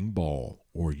fucking ball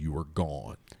or you are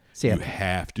gone. You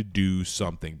have to do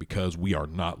something because we are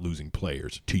not losing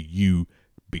players to you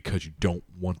because you don't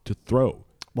want to throw."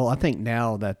 Well, I think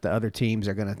now that the other teams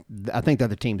I think the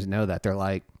other teams know that. They're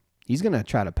like, he's going to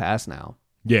try to pass now.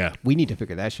 Yeah. We need to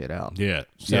figure that shit out. Yeah.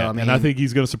 So, yeah. I mean, and I think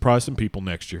he's going to surprise some people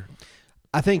next year.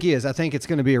 I think he is. I think it's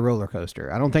going to be a roller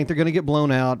coaster. I don't think they're going to get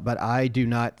blown out, but I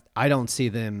don't see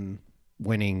them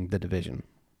winning the division.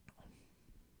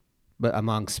 But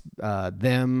amongst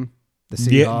them, the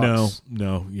Seahawks.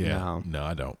 No,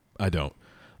 I don't.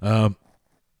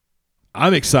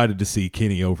 I'm excited to see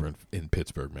Kenny over in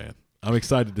Pittsburgh, man. I'm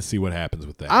excited to see what happens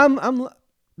with that.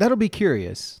 That'll be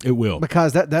curious. It will.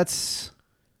 Because that's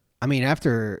I mean,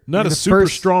 after not a super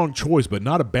strong choice, but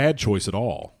not a bad choice at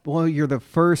all. Well, you're the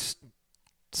first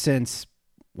since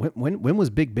when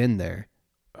was Big Ben there?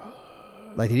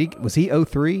 Like was he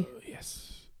 03?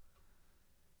 Yes.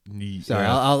 Sorry,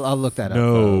 I'll look that up.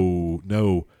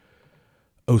 No.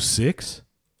 06?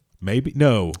 Maybe?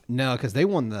 No. No, because they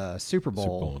won the Super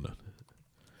Bowl.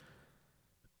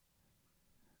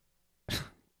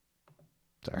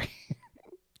 Sorry.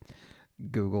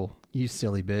 Google, you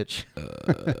silly bitch.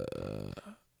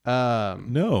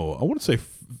 No, I want to say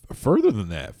further than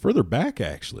that. Further back,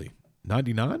 actually.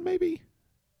 99, maybe?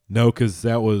 No, because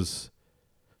that was...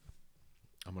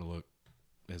 I'm going to look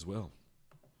as well.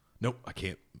 Nope, I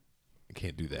can't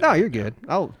do that. No, you're good.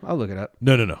 I'll look it up.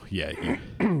 No. Yeah.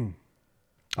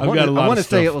 I've got a lot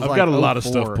of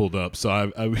stuff pulled up,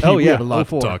 so we have a lot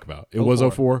 04. To talk about. It 04. Was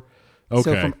 04? Okay.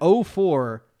 So from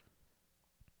 04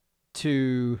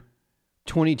 to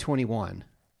 2021,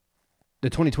 the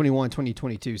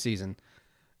 2021-2022 season,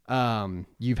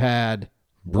 you've had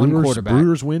one quarterback.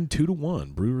 Brewers win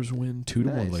 2-1. Brewers win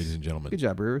 2-1, ladies and gentlemen. Good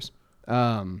job, Brewers.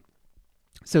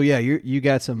 So yeah, you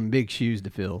got some big shoes to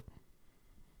fill.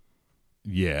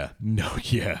 Yeah. No.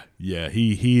 Yeah.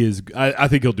 He is. I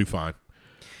think he'll do fine.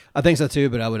 I think so too,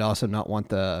 but I would also not want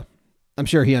the. I'm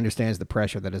sure he understands the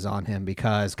pressure that is on him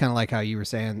because kind of like how you were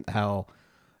saying how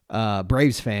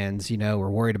Braves fans, were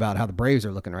worried about how the Braves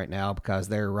are looking right now because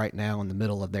they're right now in the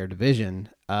middle of their division.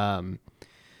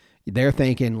 They're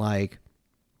thinking like,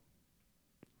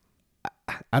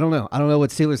 I don't know. I don't know what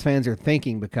Steelers fans are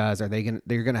thinking because they're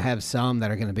going to have some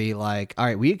that are going to be like, all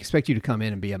right, we expect you to come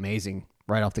in and be amazing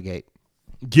right off the gate.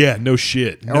 Yeah, no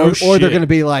shit. Or they're going to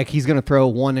be like, he's going to throw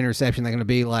one interception. They're going to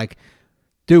be like,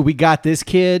 dude, we got this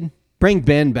kid. Bring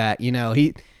Ben back.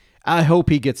 I hope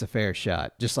he gets a fair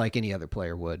shot, just like any other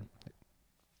player would.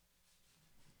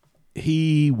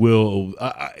 He will.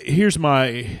 Here's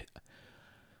my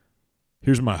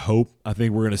hope. I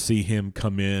think we're going to see him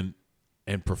come in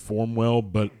and perform well,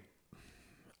 but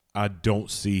I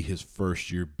don't see his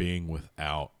first year being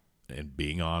without, and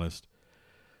being honest,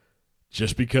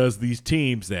 just because these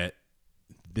teams that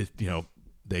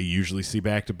they usually see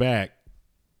back to back,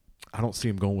 I don't see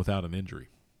him going without an injury.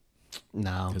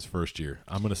 No, his first year.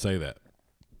 I'm going to say that.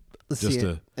 Let's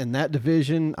see in that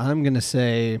division, I'm going to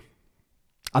say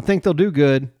I think they'll do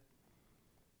good.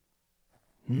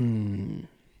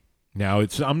 Now,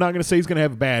 I'm not going to say he's going to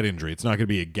have a bad injury. It's not going to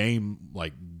be a game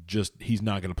like just he's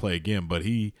not going to play again, but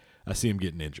I see him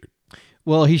getting injured.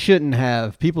 Well, he shouldn't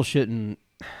have. People shouldn't,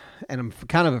 and I'm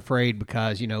kind of afraid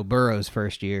because, Burrow's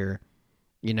first year,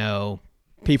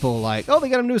 people are like, oh, they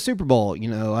got him to a Super Bowl,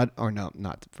 or no,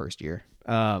 not the first year,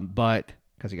 but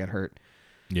because he got hurt.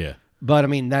 Yeah. But, I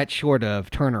mean, that short of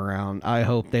turnaround, I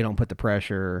hope they don't put the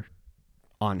pressure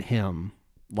on him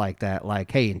like that.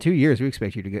 Like, hey, in 2 years, we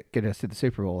expect you to get us to the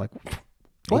Super Bowl. Like,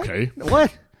 what? Okay.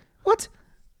 What?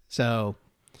 So,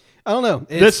 I don't know.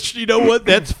 That's you know what?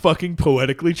 That's fucking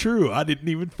poetically true. I didn't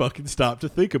even fucking stop to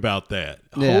think about that.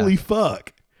 Yeah. Holy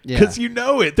fuck. Because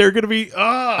it. They're going to be,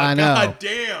 I know. God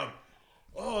damn.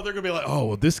 Oh, they're going to be like, oh,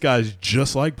 well, this guy's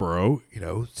just like Burrow,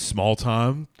 small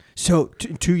time. So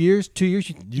 2 years? 2 years?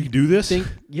 You can do this?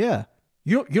 Yeah.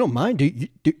 You don't mind?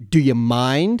 Do you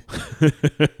mind?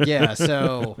 Yeah,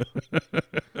 so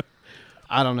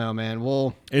I don't know, man.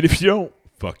 Well, and if you don't,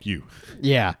 fuck you.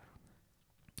 Yeah.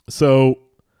 So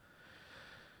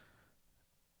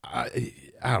I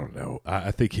don't know.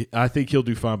 I think he'll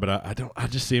do fine, but I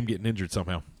just see him getting injured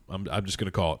somehow. I'm just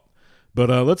gonna call it. But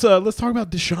let's talk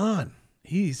about Deshaun.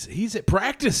 He's at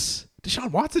practice.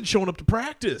 Deshaun Watson showing up to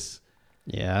practice.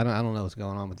 Yeah, I don't know what's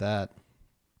going on with that.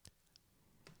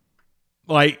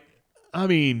 Like, I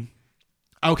mean,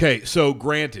 okay. So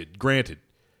granted,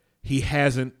 he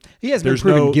hasn't been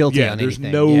proven guilty on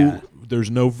anything.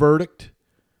 There's no verdict,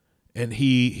 and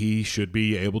he should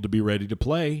be able to be ready to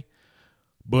play.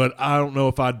 But I don't know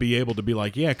if I'd be able to be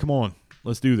like, yeah, come on,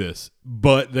 let's do this.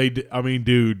 But they did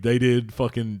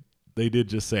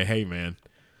just say, hey, man,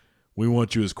 we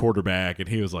want you as quarterback. And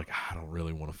he was like, I don't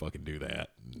really want to fucking do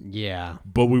that. Yeah.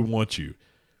 But we want you.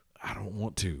 I don't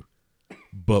want to,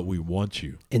 but we want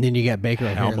you. And then you got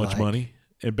Baker. How much money?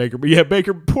 And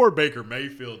Baker, poor Baker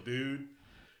Mayfield, dude.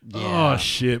 Yeah. Oh,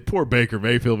 shit. Poor Baker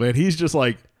Mayfield, man. He's just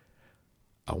like,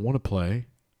 I want to play.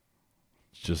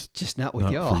 Just not with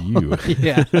y'all. For you.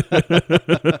 Yeah.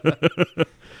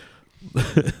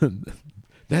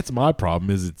 That's my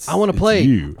problem. I want to play.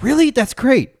 You. Really? That's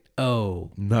great.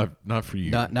 Oh, not for you.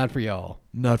 Not for y'all.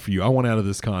 Not for you. I want out of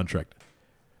this contract.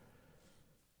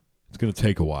 It's going to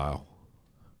take a while.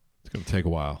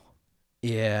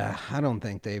 Yeah, I don't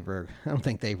think they've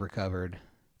recovered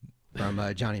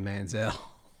from Johnny Manziel.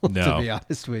 No. To be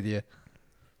honest with you.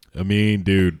 I mean,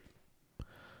 dude.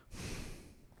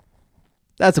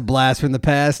 That's a blast from the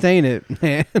past, ain't it,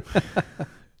 man?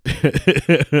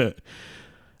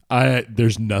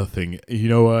 There's nothing. You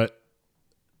know what?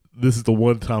 This is the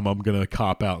one time I'm going to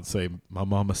cop out and say, my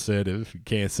mama said, if you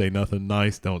can't say nothing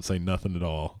nice, don't say nothing at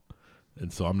all.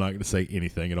 And so I'm not going to say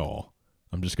anything at all.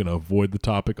 I'm just going to avoid the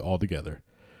topic altogether.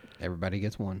 Everybody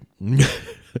gets one.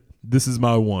 This is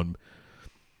my one.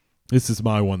 That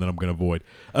I'm going to avoid.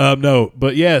 No,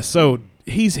 but yeah, so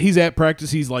he's at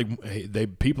practice. He's like,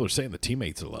 people are saying the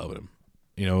teammates are loving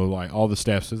him. Like all the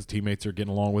staff says the teammates are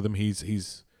getting along with him.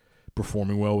 He's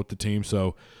performing well with the team,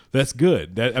 so that's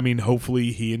good.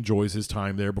 Hopefully he enjoys his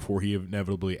time there before he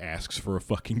inevitably asks for a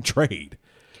fucking trade.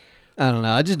 I don't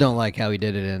know. I just don't like how he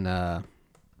did it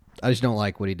I just don't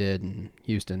like what he did in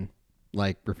Houston,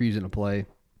 like refusing to play.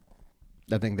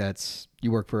 I think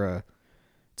you work for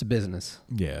it's a business.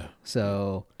 Yeah.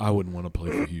 So I wouldn't want to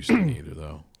play for Houston either,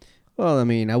 though. Well,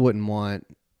 I wouldn't want.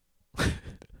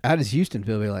 How does Houston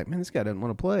feel? Be like, man, this guy doesn't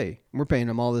want to play. We're paying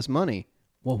him all this money.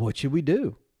 Well, what should we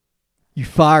do? You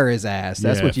fire his ass.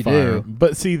 That's what you do. Him.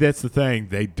 But see, that's the thing.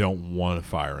 They don't want to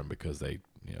fire him because they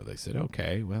said,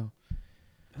 okay, well,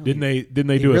 didn't they do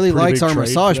it? He really likes our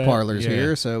massage parlors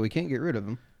here, so we can't get rid of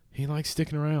him. He likes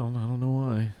sticking around. I don't know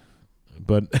why,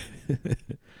 but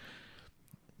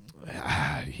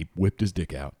he whipped his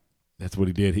dick out. That's what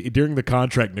he did. During the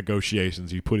contract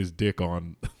negotiations, he put his dick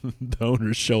on the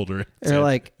owner's shoulder. They're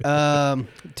like,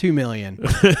 $2 million.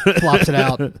 Flops it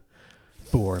out.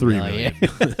 $4 million.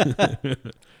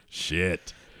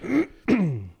 Shit.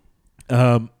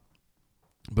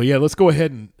 But yeah, let's go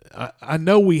ahead and I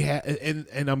know we had,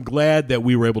 and I'm glad that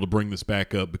we were able to bring this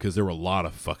back up because there were a lot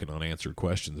of fucking unanswered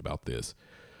questions about this,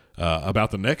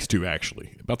 about the next two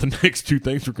actually, about the next two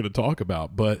things we're going to talk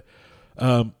about. But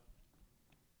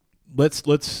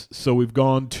let's so we've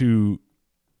gone to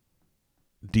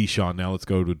Deshaun. Now let's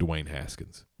go to Dwayne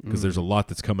Haskins because there's a lot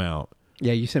that's come out.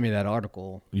 Yeah, you sent me that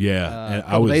article. Yeah, a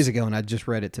couple days ago, and I just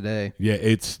read it today. Yeah,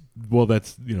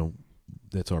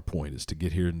 that's our point, is to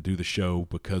get here and do the show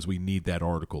because we need that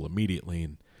article immediately.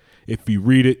 And if you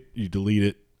read it, you delete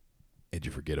it, and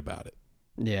you forget about it.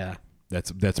 Yeah,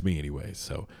 that's me anyway.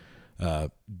 So I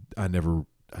never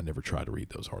try to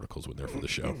read those articles when they're for the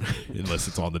show, unless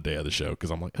it's on the day of the show,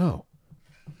 because I'm like, oh.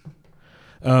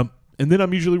 And then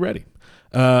I'm usually ready,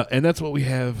 and that's what we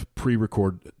have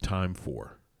pre-record time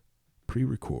for.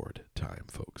 Pre-record time,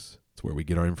 folks. It's where we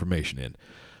get our information in.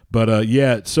 But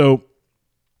yeah, so.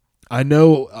 I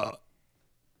know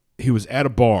he was at a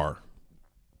bar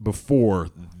before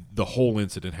the whole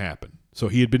incident happened. So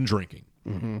he had been drinking.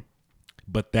 Mm-hmm.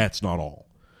 But that's not all.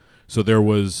 So there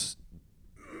was,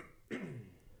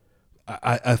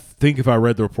 I think if I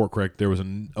read the report correct, there was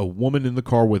a woman in the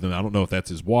car with him. I don't know if that's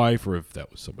his wife or if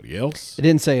that was somebody else. It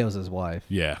didn't say it was his wife.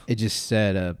 Yeah. It just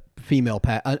said a female,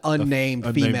 an unnamed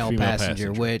female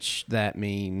passenger, which that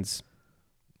means.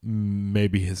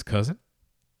 Maybe his cousin,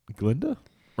 Glinda?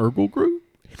 Ergelgrew?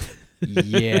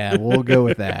 Yeah, we'll go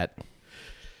with that.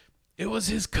 It was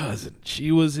his cousin. She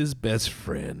was his best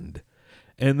friend.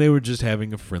 And they were just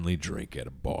having a friendly drink at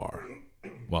a bar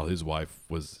while his wife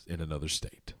was in another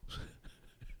state.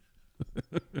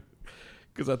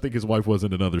 Because I think his wife was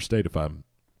in another state, if I'm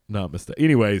not mistaken.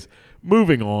 Anyways,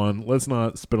 moving on. Let's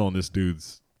not spit on this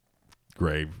dude's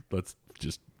grave. Let's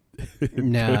just... Let's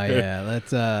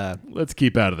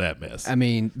keep out of that mess. I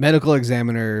mean, medical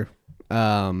examiner...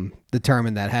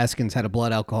 determined that Haskins had a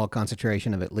blood alcohol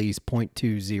concentration of at least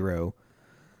 0.20%,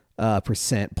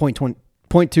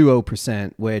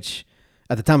 0.20%, which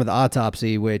at the time of the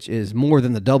autopsy, which is more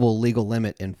than the double legal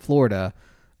limit in Florida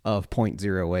of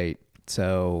 0.08.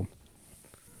 So,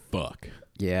 fuck.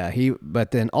 Yeah,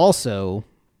 but then also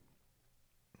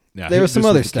now, there was some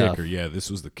other stuff. Kicker. Yeah, this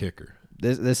was the kicker.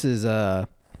 This is the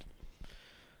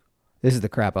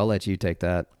crap. I'll let you take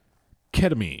that.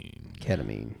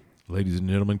 Ketamine. Ladies and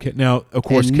gentlemen, now, of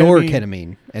course, and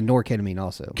norketamine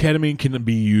also. Ketamine can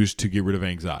be used to get rid of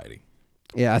anxiety.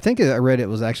 Yeah, I think I read it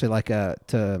was actually like there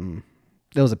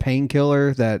was a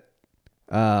painkiller that,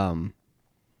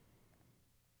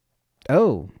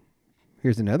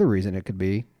 here's another reason it could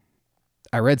be.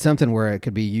 I read something where it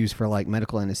could be used for like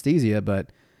medical anesthesia,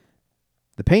 but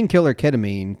the painkiller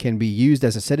ketamine can be used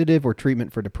as a sedative or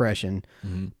treatment for depression,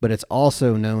 but it's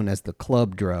also known as the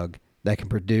club drug that can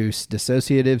produce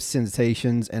dissociative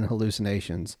sensations and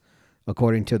hallucinations,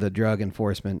 according to the Drug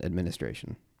Enforcement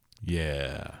Administration.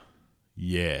 Yeah.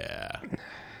 Yeah,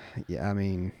 I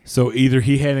mean... So either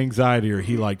he had anxiety or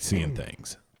he liked seeing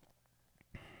things.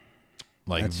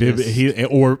 Like vivid,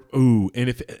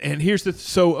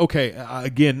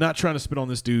 again, not trying to spit on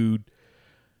this dude,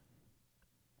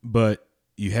 but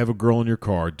you have a girl in your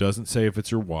car, doesn't say if it's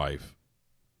your wife.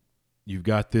 You've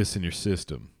got this in your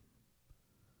system.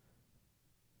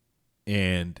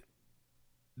 And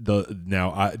does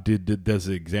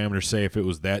the examiner say if it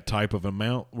was that type of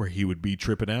amount where he would be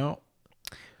tripping out?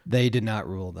 They did not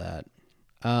rule that.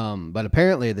 But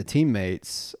apparently the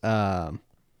teammates and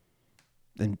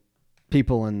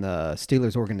people in the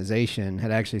Steelers organization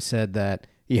had actually said that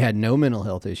he had no mental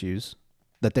health issues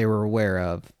that they were aware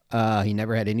of. He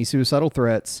never had any suicidal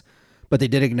threats, but they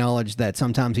did acknowledge that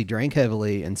sometimes he drank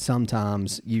heavily and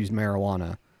sometimes used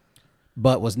marijuana,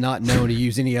 but was not known to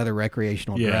use any other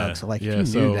recreational drugs. So if you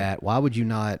knew that, why would you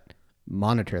not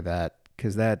monitor that?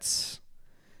 Because that's,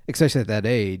 especially at that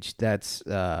age, that's,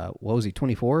 what was he,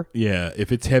 24? Yeah,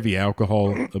 if it's heavy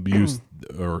alcohol abuse,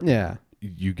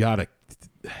 you got to.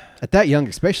 At that young,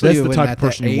 especially that's the type of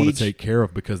person you want to take care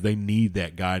of because they need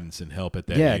that guidance and help at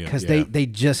that age. Yeah, because they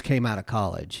just came out of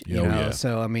college, you know? Yeah.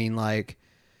 So, I mean, like,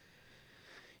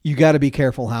 you got to be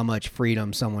careful how much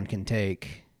freedom someone can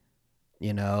take,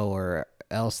 you know, or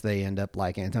else they end up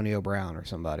like Antonio Brown or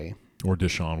somebody. Or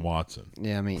Deshaun Watson.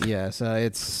 Yeah, I mean, yeah, so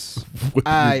it's...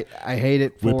 I hate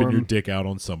it for him. Whipping your dick out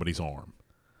on somebody's arm.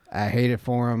 I hate it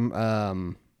for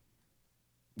him.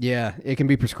 Yeah, it can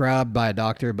be prescribed by a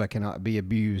doctor, but cannot be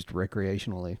abused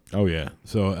recreationally. Oh, yeah.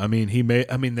 So, then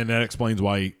that explains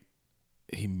why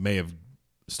he may have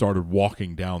started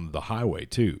walking down the highway,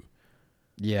 too.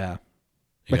 Yeah.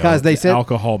 Because they said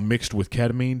alcohol mixed with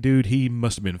ketamine, dude, he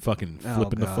must have been fucking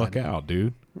flipping the fuck out,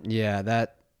 dude. Yeah,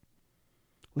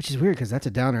 which is weird because that's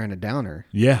a downer and a downer.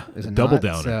 Yeah, a double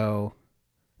downer. So,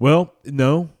 Well,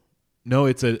 no,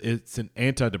 it's an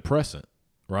antidepressant,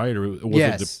 right? Or was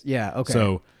yes, yeah, okay.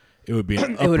 So it would be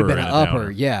an upper. It would have been an upper,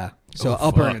 downer. yeah. So Oh,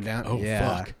 upper fuck. and a down. Oh,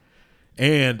 yeah. fuck.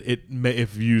 And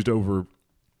if used over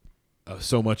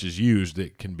so much is used,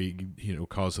 it can be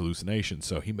cause hallucinations.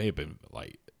 So he may have been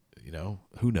like,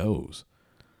 who knows?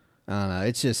 I don't know.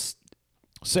 It's just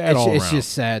sad all It's around.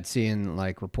 just sad seeing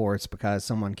like reports because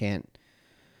someone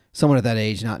at that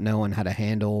age not knowing how to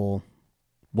handle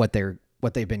what they've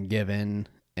been given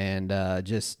and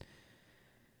just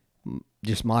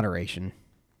moderation.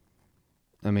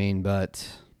 I mean, but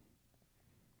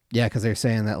yeah, because they're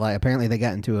saying that like apparently they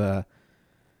got into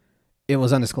it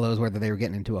was undisclosed whether they were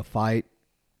getting into a fight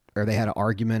or they had an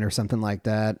argument or something like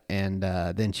that, and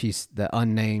then the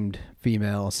unnamed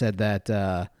female said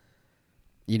that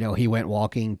he went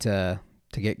walking to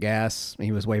get gas.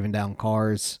 He was waving down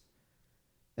cars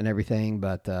and everything,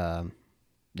 but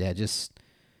yeah, just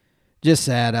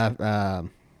sad.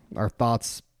 Our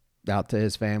thoughts out to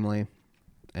his family,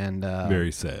 and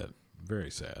very sad,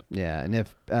 very sad. Yeah, and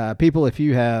if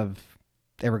you have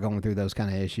ever going through those kind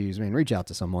of issues, I mean, reach out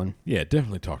to someone. Yeah,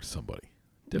 definitely talk to somebody.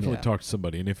 Talk to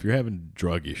somebody, and if you're having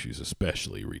drug issues,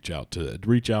 especially reach out to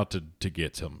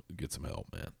get some help,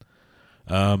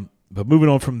 man. But moving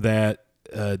on from that,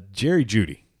 Jerry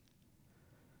Judy.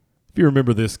 If you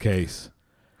remember this case,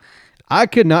 I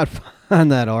could not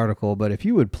find that article, but if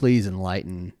you would please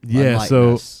enlighten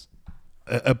so us.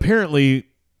 Apparently,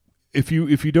 if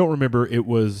you don't remember, it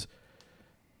was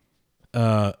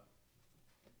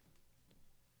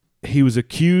he was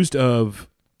accused of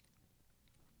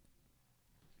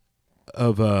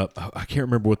I can't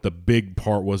remember what the big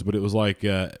part was, but it was like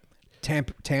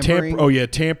tampering.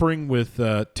 Tampering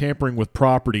with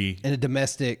property in a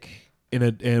domestic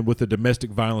and with a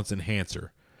domestic violence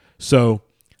enhancer. So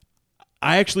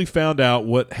I actually found out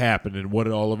what happened and what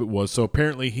all of it was. So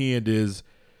apparently he and his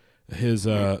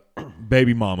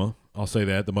baby mama, I'll say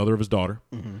that, the mother of his daughter,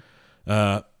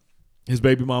 his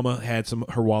baby mama had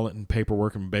her wallet and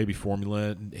paperwork and baby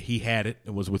formula, and he had it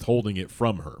and was withholding it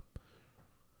from her.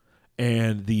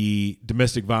 And the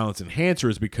domestic violence enhancer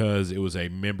is because it was a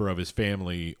member of his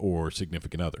family or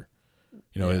significant other,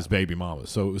 his baby mama.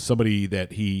 So it was somebody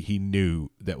that he knew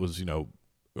that was,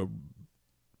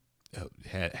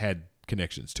 had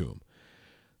connections to him.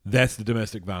 That's the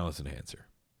domestic violence enhancer.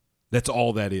 That's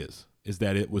all that is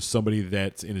that it was somebody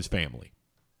that's in his family.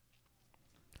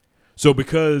 So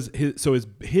because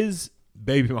his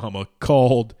baby mama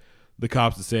called the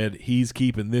cops and said he's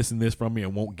keeping this and this from me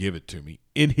and won't give it to me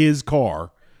in his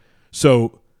car.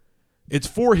 So it's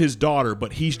for his daughter,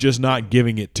 but he's just not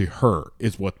giving it to her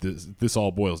is what this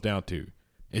all boils down to.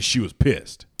 And she was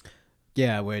pissed.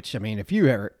 Yeah, which, I mean, if you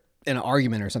ever in an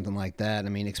argument or something like that, I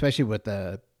mean, especially with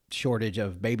the shortage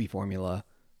of baby formula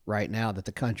right now that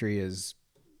the country is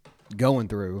going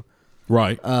through.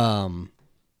 Right.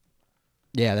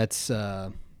 Yeah, it's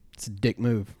a dick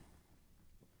move.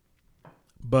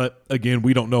 But again,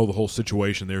 we don't know the whole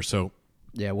situation there, so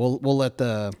yeah, we'll let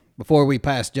before we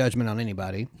pass judgment on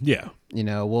anybody. Yeah,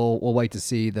 we'll wait to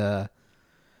see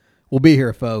we'll be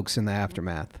here, folks, in the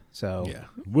aftermath. So yeah,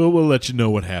 we'll let you know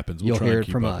what happens. We'll you'll try hear and it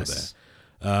keep from up us. With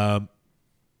that.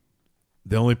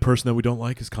 The only person that we don't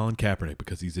like is Colin Kaepernick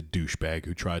because he's a douchebag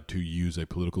who tried to use a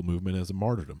political movement as a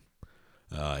martyrdom,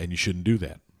 and you shouldn't do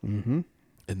that. Mm-hmm.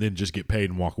 And then just get paid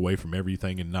and walk away from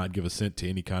everything and not give a cent to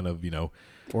any kind of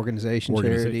organization,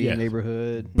 charity, yes.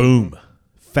 Neighborhood. Boom.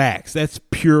 Facts. That's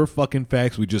pure fucking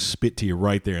facts. We just spit to you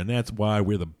right there. And that's why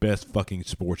we're the best fucking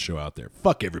sports show out there.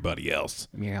 Fuck everybody else.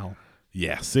 Meow.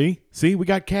 Yeah. See, we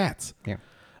got cats. Yeah.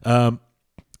 Now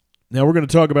we're going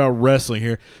to talk about wrestling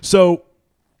here. So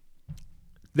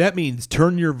that means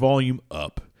turn your volume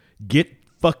up. Get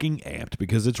fucking amped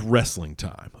because it's wrestling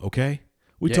time. Okay.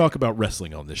 We talk about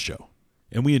wrestling on this show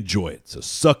and we enjoy it. So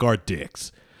suck our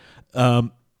dicks.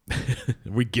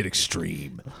 We get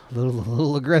extreme. A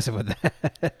little aggressive with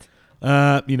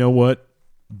that. You know what?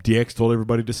 DX told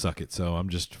everybody to suck it, so I'm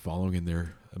just following in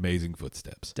their amazing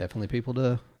footsteps. Definitely people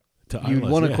to idolize. You'd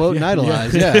want to quote and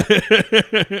idolize, yeah.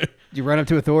 You run up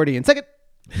to authority and suck it.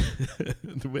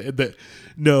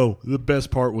 The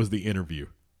best part was the interview.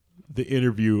 The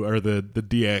interview, or the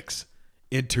DX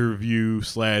interview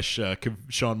 /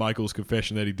 Shawn Michaels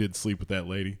confession that he did sleep with that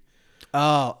lady.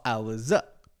 Oh, I was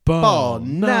up all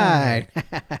night.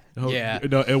 Yeah.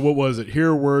 No, and what was it? Here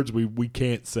are words we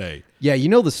can't say. Yeah, you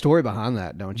know the story behind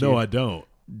that, don't you? No, I don't.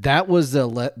 That was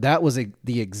the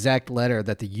exact letter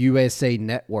that the USA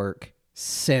Network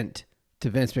sent to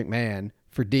Vince McMahon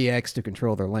for DX to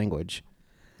control their language.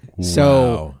 Wow.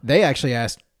 So they actually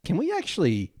asked, "Can we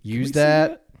actually use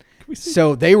that?" Can we see so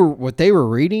what they were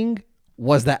reading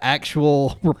was the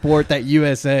actual report that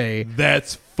USA.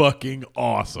 That's fucking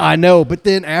awesome. I know, but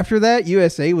then after that,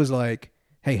 USA was like,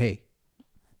 hey,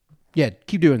 yeah,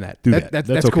 keep doing that. That's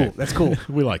okay. cool. That's cool.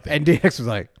 We like that. And DX was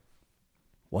like,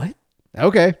 what?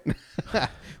 Okay.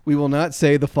 We will not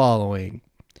say the following.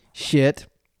 Shit.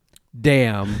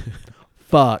 Damn.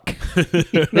 Fuck.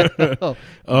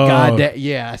 God damn.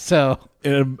 Yeah. So.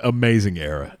 An amazing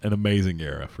era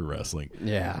for wrestling.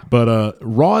 Yeah. But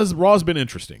Raw's been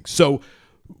interesting. So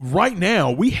right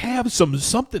now we have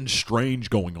something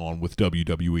strange going on with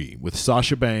WWE with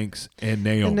Sasha Banks and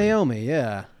Naomi. And Naomi,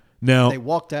 yeah. Now they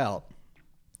walked out.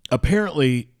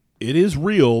 Apparently it is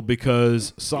real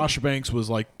because Sasha Banks was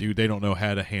like, dude, they don't know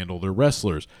how to handle their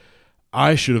wrestlers.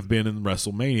 I should have been in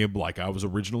WrestleMania like I was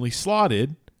originally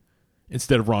slotted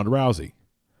instead of Ronda Rousey.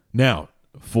 Now,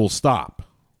 full stop.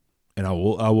 And I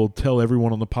will tell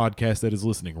everyone on the podcast that is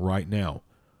listening right now,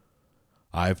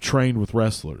 I have trained with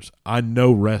wrestlers. I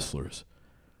know wrestlers.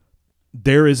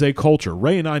 There is a culture.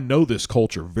 Ray and I know this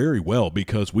culture very well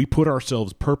because we put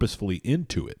ourselves purposefully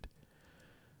into it.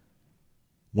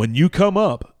 When you come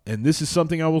up, and this is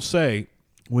something I will say,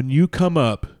 when you come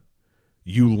up,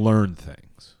 you learn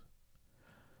things.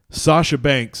 Sasha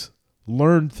Banks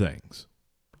learned things.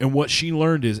 And what she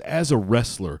learned is, as a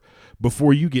wrestler,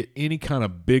 before you get any kind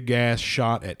of big-ass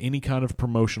shot at any kind of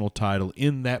promotional title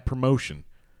in that promotion,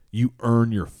 you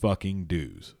earn your fucking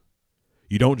dues.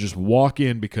 You don't just walk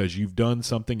in because you've done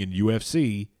something in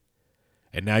UFC,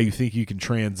 and now you think you can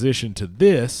transition to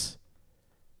this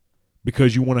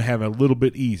because you want to have it a little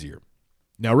bit easier.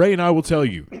 Now, Ray and I will tell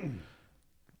you,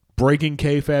 breaking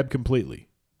kayfabe completely,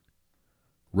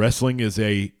 wrestling is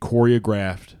a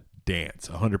choreographed dance,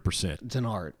 100%. It's an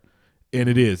art. And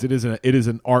it is. It is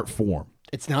an art form.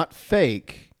 It's not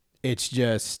fake. It's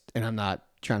just, and I'm not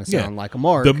trying to sound like a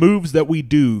mark. The moves that we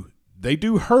do, they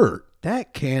do hurt.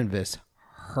 That canvas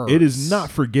hurts. It is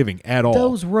not forgiving at all.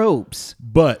 Those ropes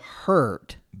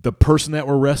hurt. The person that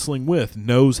we're wrestling with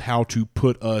knows how to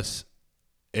put us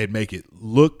and make it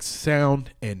look,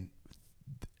 sound, and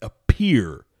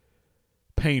appear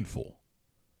painful.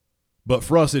 But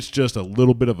for us, it's just a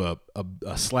little bit of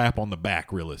a slap on the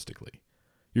back, realistically.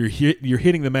 You're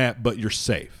hitting the mat, but you're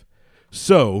safe.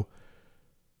 So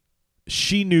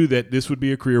she knew that this would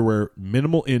be a career where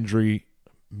minimal injury,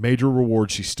 major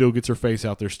reward. She still gets her face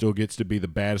out there, still gets to be the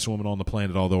baddest woman on the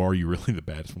planet. Although, are you really the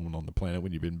baddest woman on the planet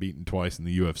when you've been beaten twice in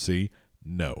the UFC?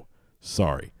 No.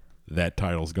 Sorry. That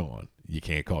title's gone. You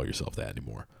can't call yourself that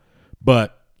anymore.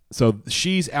 But so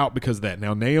she's out because of that.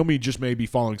 Now, Naomi just may be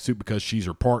following suit because she's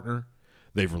her partner.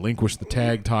 They've relinquished the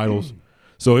tag titles.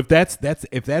 So if that's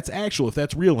actual, if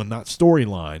that's real and not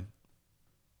storyline,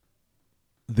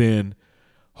 then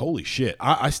holy shit,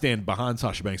 I stand behind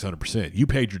Sasha Banks 100%. You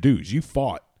paid your dues. You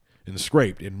fought and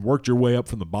scraped and worked your way up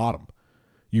from the bottom.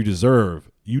 You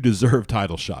deserve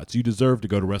title shots. You deserve to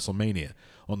go to WrestleMania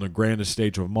on the grandest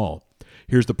stage of them all.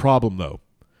 Here's the problem, though.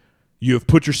 You have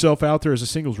put yourself out there as a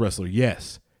singles wrestler,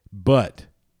 yes, but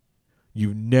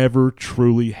you've never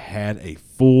truly had a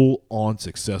full-on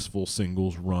successful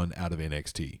singles run out of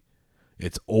NXT.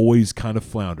 It's always kind of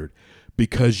floundered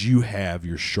because you have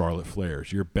your Charlotte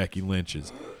Flairs, your Becky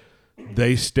Lynches.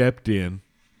 They stepped in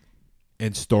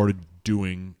and started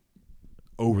doing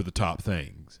over-the-top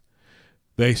things.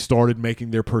 They started making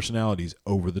their personalities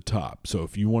over the top. So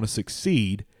if you want to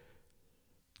succeed,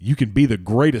 you can be the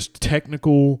greatest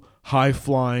technical,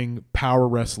 high-flying power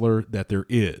wrestler that there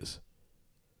is.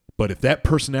 But if that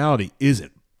personality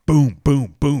isn't boom,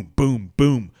 boom, boom, boom,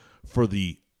 boom for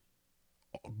the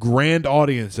grand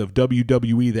audience of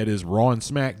WWE that is Raw and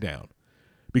SmackDown,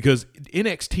 because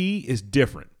NXT is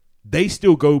different. They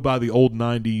still go by the old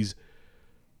 90s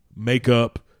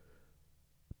makeup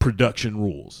production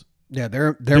rules. Yeah,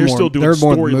 they're still doing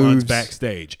storylines moves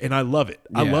backstage, and I love it.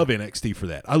 Yeah. I love NXT for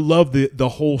that. I love the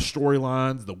whole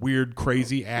storylines, the weird,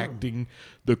 crazy acting,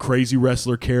 the crazy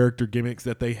wrestler character gimmicks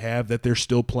that they have that they're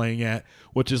still playing at,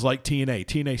 which is like TNA.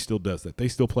 TNA still does that. They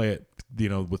still play it,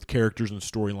 with characters and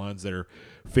storylines that are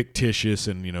fictitious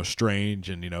and strange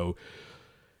and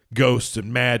ghosts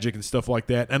and magic and stuff like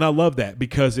that. And I love that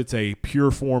because it's a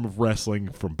pure form of wrestling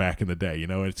from back in the day.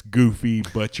 It's goofy,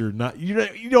 but you're not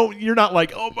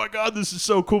like, oh my God, this is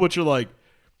so cool. But you're like,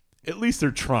 at least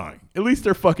they're trying. At least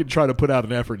they're fucking trying to put out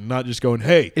an effort and not just going,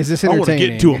 hey, is this I want to get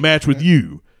into a match with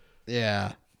you.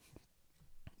 Yeah.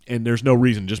 And there's no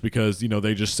reason just because,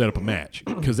 they just set up a match.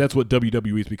 Because that's what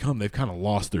WWE's become. They've kind of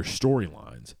lost their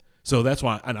storylines. So that's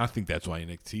why, and I think that's why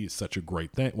NXT is such a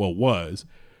great thing. Well, it was.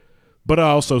 But I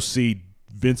also see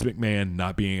Vince McMahon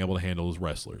not being able to handle his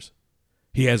wrestlers.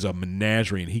 He has a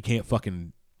menagerie, and he can't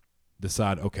fucking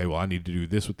decide, okay, well, I need to do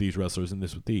this with these wrestlers and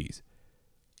this with these.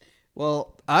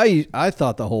 Well, I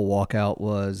thought the whole walkout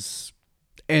was,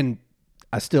 and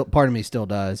part of me still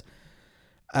does.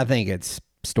 I think it's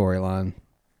storyline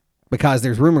because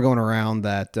there's rumor going around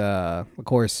that, of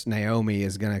course, Naomi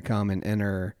is going to come and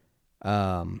enter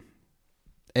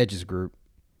Edge's group.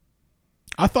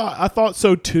 I thought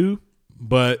so too,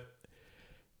 but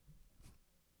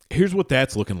here's what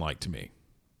that's looking like to me.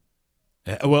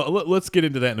 Well, let's get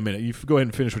into that in a minute. You go ahead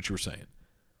and finish what you were saying.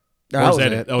 That was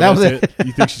it. Oh, that's it.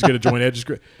 You think she's going to join Edge's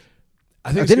group?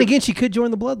 I think. Then again, she could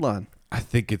join the Bloodline. I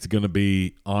think it's going to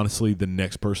be, honestly, the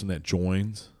next person that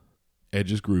joins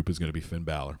Edge's group is going to be Finn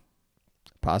Balor.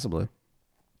 Possibly.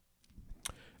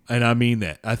 And I mean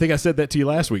that. I think I said that to you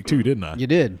last week too, didn't I? You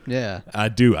did, yeah. I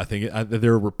do. I think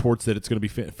there are reports that it's going to be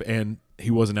Finn, and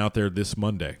he wasn't out there this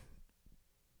Monday.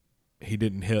 He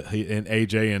didn't hit. And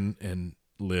AJ and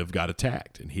Liv got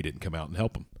attacked, and he didn't come out and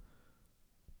help him.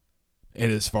 And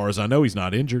as far as I know, he's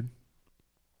not injured.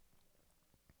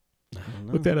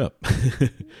 Look that up.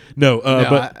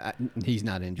 But he's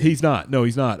not injured. He's not. No,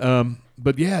 he's not.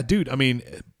 But yeah, dude. I mean,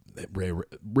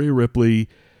 Rhea Ripley,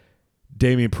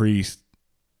 Damian Priest,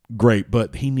 great,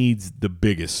 but he needs the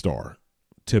biggest star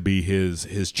to be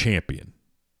his champion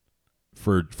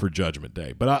for Judgment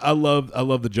Day. But I love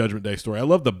the Judgment Day story. I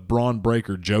love the Braun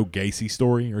Breaker Joe Gacy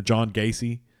story, or John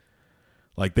Gacy.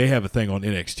 Like, they have a thing on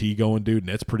NXT going, dude, and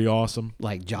that's pretty awesome.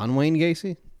 Like John Wayne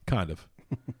Gacy? Kind of.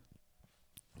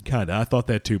 I thought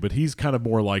that too, but he's kind of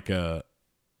more like a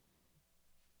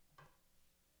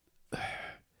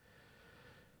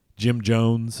Jim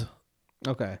Jones.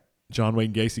 Okay. John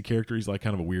Wayne Gacy character. He's like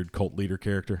kind of a weird cult leader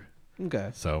character.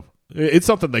 Okay. So it's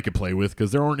something they could play with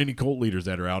because there aren't any cult leaders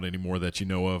that are out anymore that you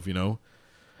know of,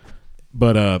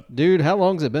 But dude, how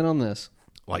long's it been on this?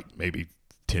 Like maybe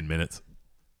 10 minutes.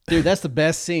 Dude, that's the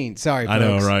best scene. Sorry, folks. I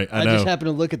know, right? I know. just happened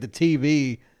to look at the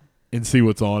TV and see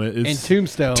what's on it. And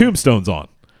Tombstone. Tombstone's on.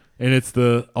 And it's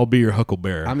the I'll be your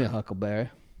Huckleberry. I'm your Huckleberry.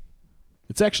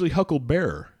 It's actually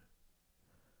Hucklebearer,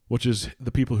 which is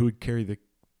the people who would carry the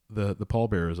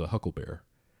pallbearer as a hucklebearer.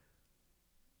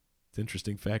 It's an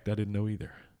interesting fact I didn't know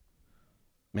either.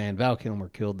 Man, Val Kilmer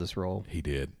killed this role. He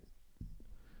did.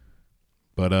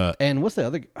 But and what's the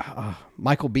other?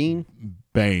 Michael Biehn?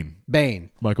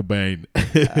 Bane. Michael Bane.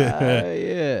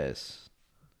 Yes.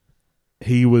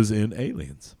 He was in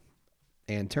Aliens.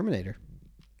 And Terminator.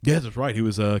 Yeah, that's right. He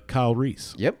was Kyle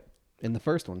Reese. Yep, in the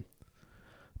first one.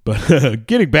 But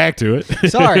getting back to it.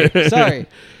 Sorry.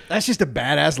 That's just a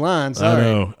badass line.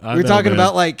 Sorry. I We're know, talking man.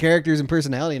 about like characters and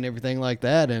personality and everything like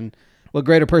that. And what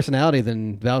greater personality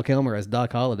than Val Kilmer as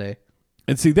Doc Holliday?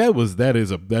 And see, that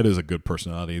is a good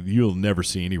personality. You'll never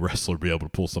see any wrestler be able to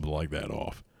pull something like that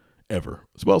off, ever.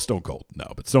 Well, Stone Cold,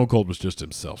 no, but Stone Cold was just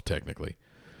himself technically.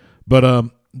 But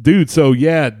dude, so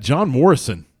yeah, John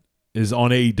Morrison is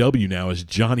on AEW now as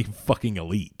Johnny fucking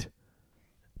Elite.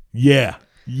 Yeah.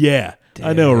 Damn.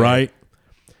 I know, right?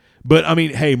 But I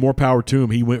mean, hey, more power to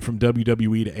him. He went from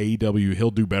WWE to AEW.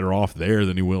 He'll do better off there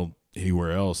than he will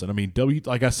anywhere else. And I mean,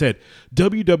 like I said,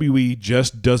 WWE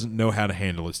just doesn't know how to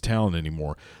handle its talent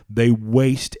anymore. They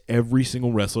waste every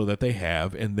single wrestler that they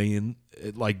have, and then,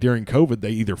 like during COVID,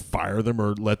 they either fire them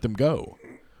or let them go.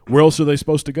 Where else are they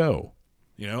supposed to go?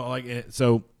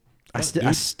 So.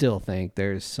 I still think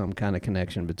there's some kind of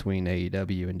connection between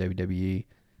AEW and WWE.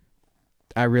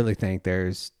 I really think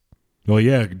there's. Well,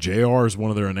 yeah, JR is one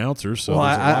of their announcers. So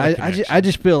I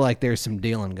just feel like there's some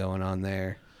dealing going on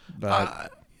there.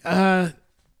 But I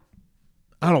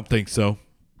don't think so.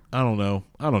 I don't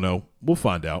know. We'll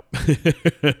find out.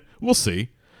 We'll see.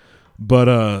 But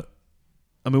I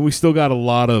mean, we still got a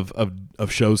lot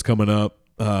of shows coming up.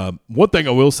 One thing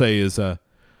I will say is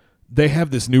they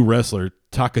have this new wrestler,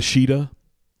 Takashita,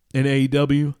 in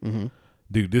AEW. Mm-hmm.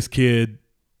 Dude, this kid,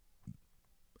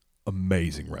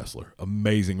 amazing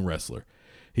wrestler.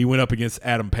 He went up against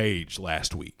Adam Page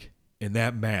last week, and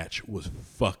that match was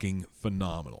fucking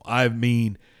phenomenal. I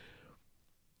mean,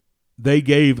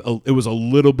 it was a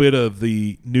little bit of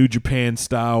the New Japan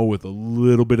style with a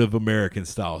little bit of American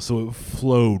style, so it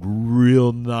flowed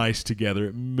real nice together.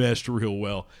 It meshed real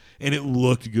well, and it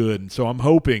looked good. And so I'm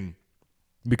hoping,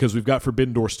 because we've got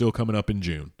Forbidden Door still coming up in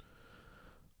June.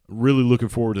 Really looking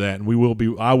forward to that,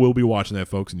 and I will be watching that,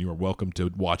 folks, and you are welcome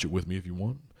to watch it with me if you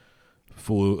want.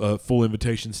 Full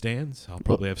invitation stands. I'll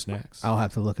probably have snacks. I'll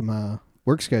have to look at my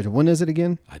work schedule. When is it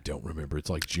again? I don't remember. It's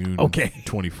like June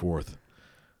 24th.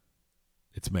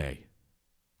 It's May.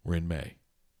 We're in May.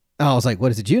 Oh, I was like,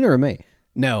 what is it, June or May?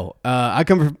 No, I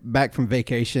come back from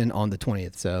vacation on the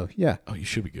 20th, so yeah. Oh, you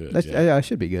should be good. Yeah, I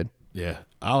should be good. Yeah,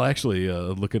 I'll actually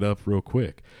look it up real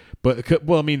quick. But,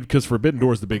 well, I mean, because Forbidden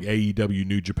Door is the big AEW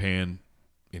New Japan,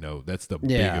 that's the big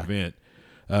event.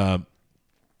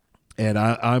 And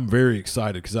I'm very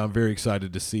excited because I'm very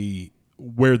excited to see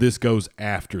where this goes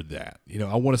after that. You know,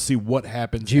 I want to see what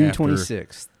happens June after,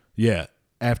 26th. Yeah,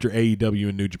 after AEW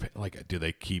and New Japan. Like, do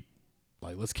they keep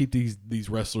let's keep these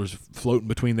wrestlers floating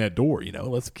between that door? You know,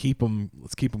 let's keep them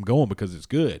going because it's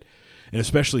good, and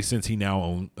especially since he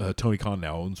now Tony Khan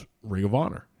now owns Ring of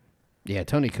Honor. Yeah,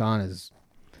 Tony Khan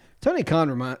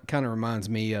kind of reminds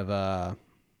me of an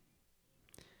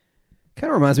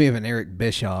Eric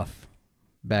Bischoff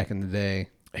back in the day.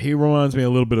 He reminds me a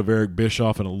little bit of Eric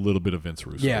Bischoff and a little bit of Vince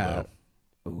Russo. Yeah.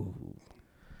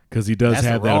 Because he does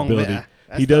have that ability.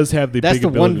 He does have the That's big the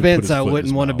ability one to put his Vince I foot in wouldn't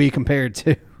his want to mouth. be compared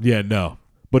to. Yeah, no.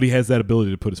 But he has that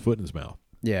ability to put his foot in his mouth.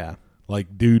 Yeah.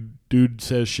 Like, dude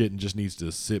says shit and just needs to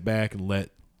sit back and let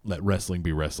wrestling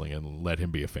be wrestling and let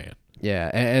him be a fan. Yeah,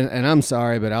 and I'm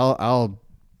sorry, but I'll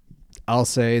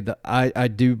say that I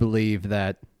do believe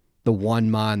that the one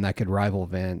mind that could rival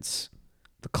Vince,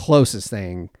 the closest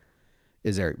thing,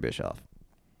 is Eric Bischoff.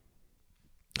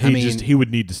 He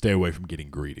would need to stay away from getting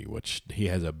greedy, which he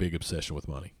has a big obsession with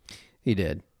money. He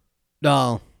did.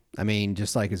 No, I mean,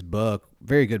 just like his book,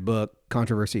 very good book,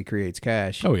 Controversy Creates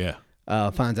Cash. Oh yeah.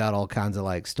 Finds out all kinds of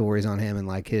like stories on him and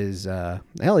like his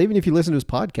hell, even if you listen to his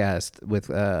podcast with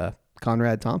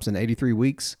Conrad Thompson, 83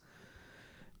 Weeks,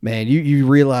 man, you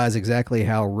realize exactly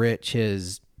how rich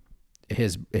his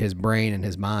brain and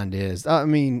his mind is. I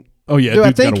mean, oh yeah,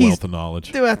 dude's got a wealth of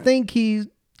knowledge. Do I think he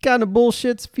kind of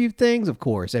bullshits a few things? Of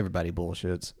course, everybody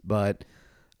bullshits, but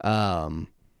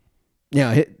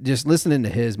just listening to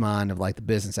his mind of like the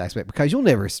business aspect, because you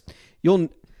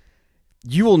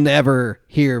will never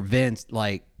hear Vince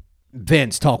talk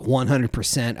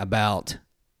 100% about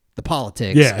the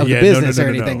politics of the business or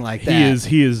anything like that.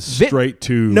 He is straight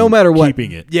to no matter what,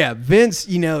 keeping it. Yeah, Vince,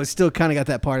 is still kind of got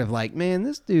that part of like, man,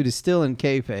 this dude is still in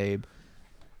kayfabe.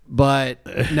 But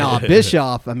no,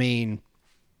 Bischoff, I mean,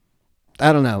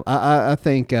 I don't know. I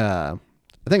think a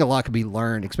lot could be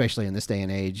learned, especially in this day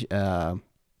and age,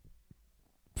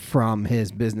 from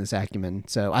his business acumen.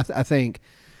 So I think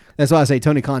that's why I say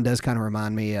Tony Khan does kind of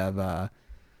remind me of a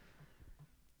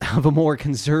more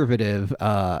conservative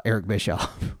Eric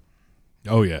Bischoff.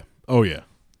 Oh yeah.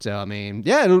 So I mean,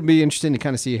 yeah, it'll be interesting to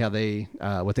kind of see how they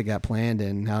what they got planned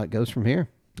and how it goes from here.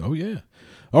 Oh yeah.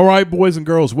 All right, boys and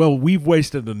girls. Well, we've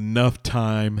wasted enough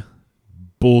time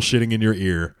bullshitting in your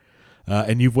ear,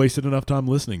 and you've wasted enough time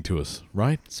listening to us,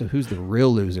 right? So who's the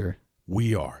real loser?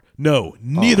 We are. No,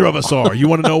 neither of us are. You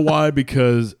want to know why?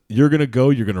 Because you're going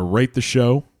to rate the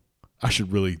show.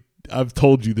 I've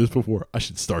told you this before. I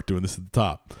should start doing this at the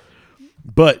top.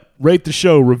 But rate the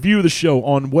show, review the show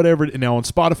on whatever. Now on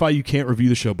Spotify, you can't review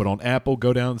the show, but on Apple,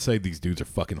 go down and say, these dudes are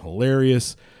fucking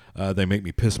hilarious. They make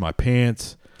me piss my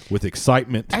pants with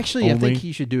excitement. Actually, only. I think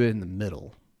he should do it in the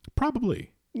middle.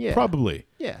 Probably. Yeah. Probably.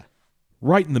 Yeah.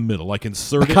 Right in the middle, like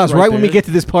insert because it right when we get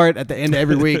to this part at the end of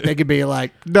every week, they could be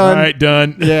like, done. All right,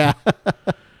 done. Yeah.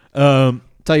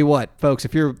 Tell you what, folks,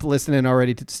 if you're listening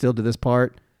already still to this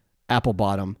part, Apple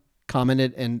Bottom, comment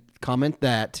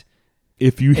that.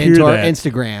 If you hear into our that,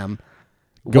 Instagram,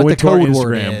 go what the into our code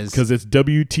word Instagram is. because it's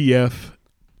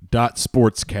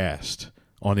WTF.sportscast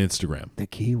on Instagram. The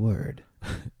key word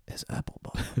is Apple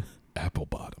Bottom. Apple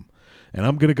Bottom. And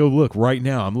I'm going to go look right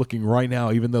now. I'm looking right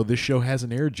now, even though this show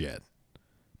hasn't aired yet.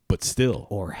 But still.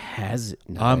 Or has it?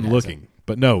 No, I'm looking.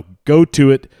 But no, go to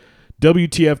it.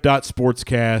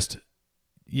 WTF.sportscast.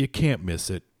 You can't miss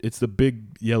it. It's the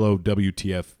big yellow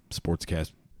WTF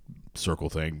Sportscast circle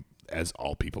thing, as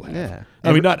all people have. Yeah.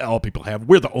 I mean, not all people have.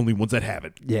 We're the only ones that have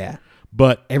it. Yeah.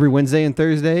 But every Wednesday and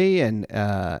Thursday and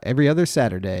every other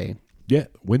Saturday. Yeah.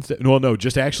 Wednesday. Well, no,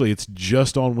 it's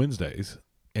just on Wednesdays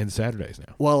and Saturdays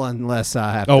now. Well, unless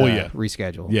I have to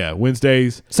reschedule. Yeah,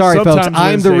 Wednesdays. Sorry, folks.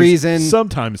 I'm the reason.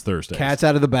 Sometimes Thursdays. Cat's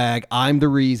out of the bag. I'm the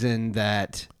reason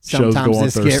that shows sometimes go on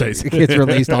this Thursdays. gets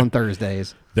released on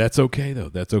Thursdays. That's okay, though.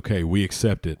 That's okay. We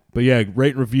accept it. But yeah,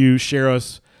 rate and review, share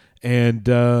us, and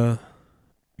follow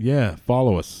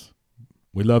us.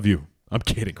 We love you. I'm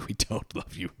kidding. We don't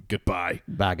love you. Goodbye.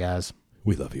 Bye, guys.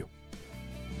 We love you.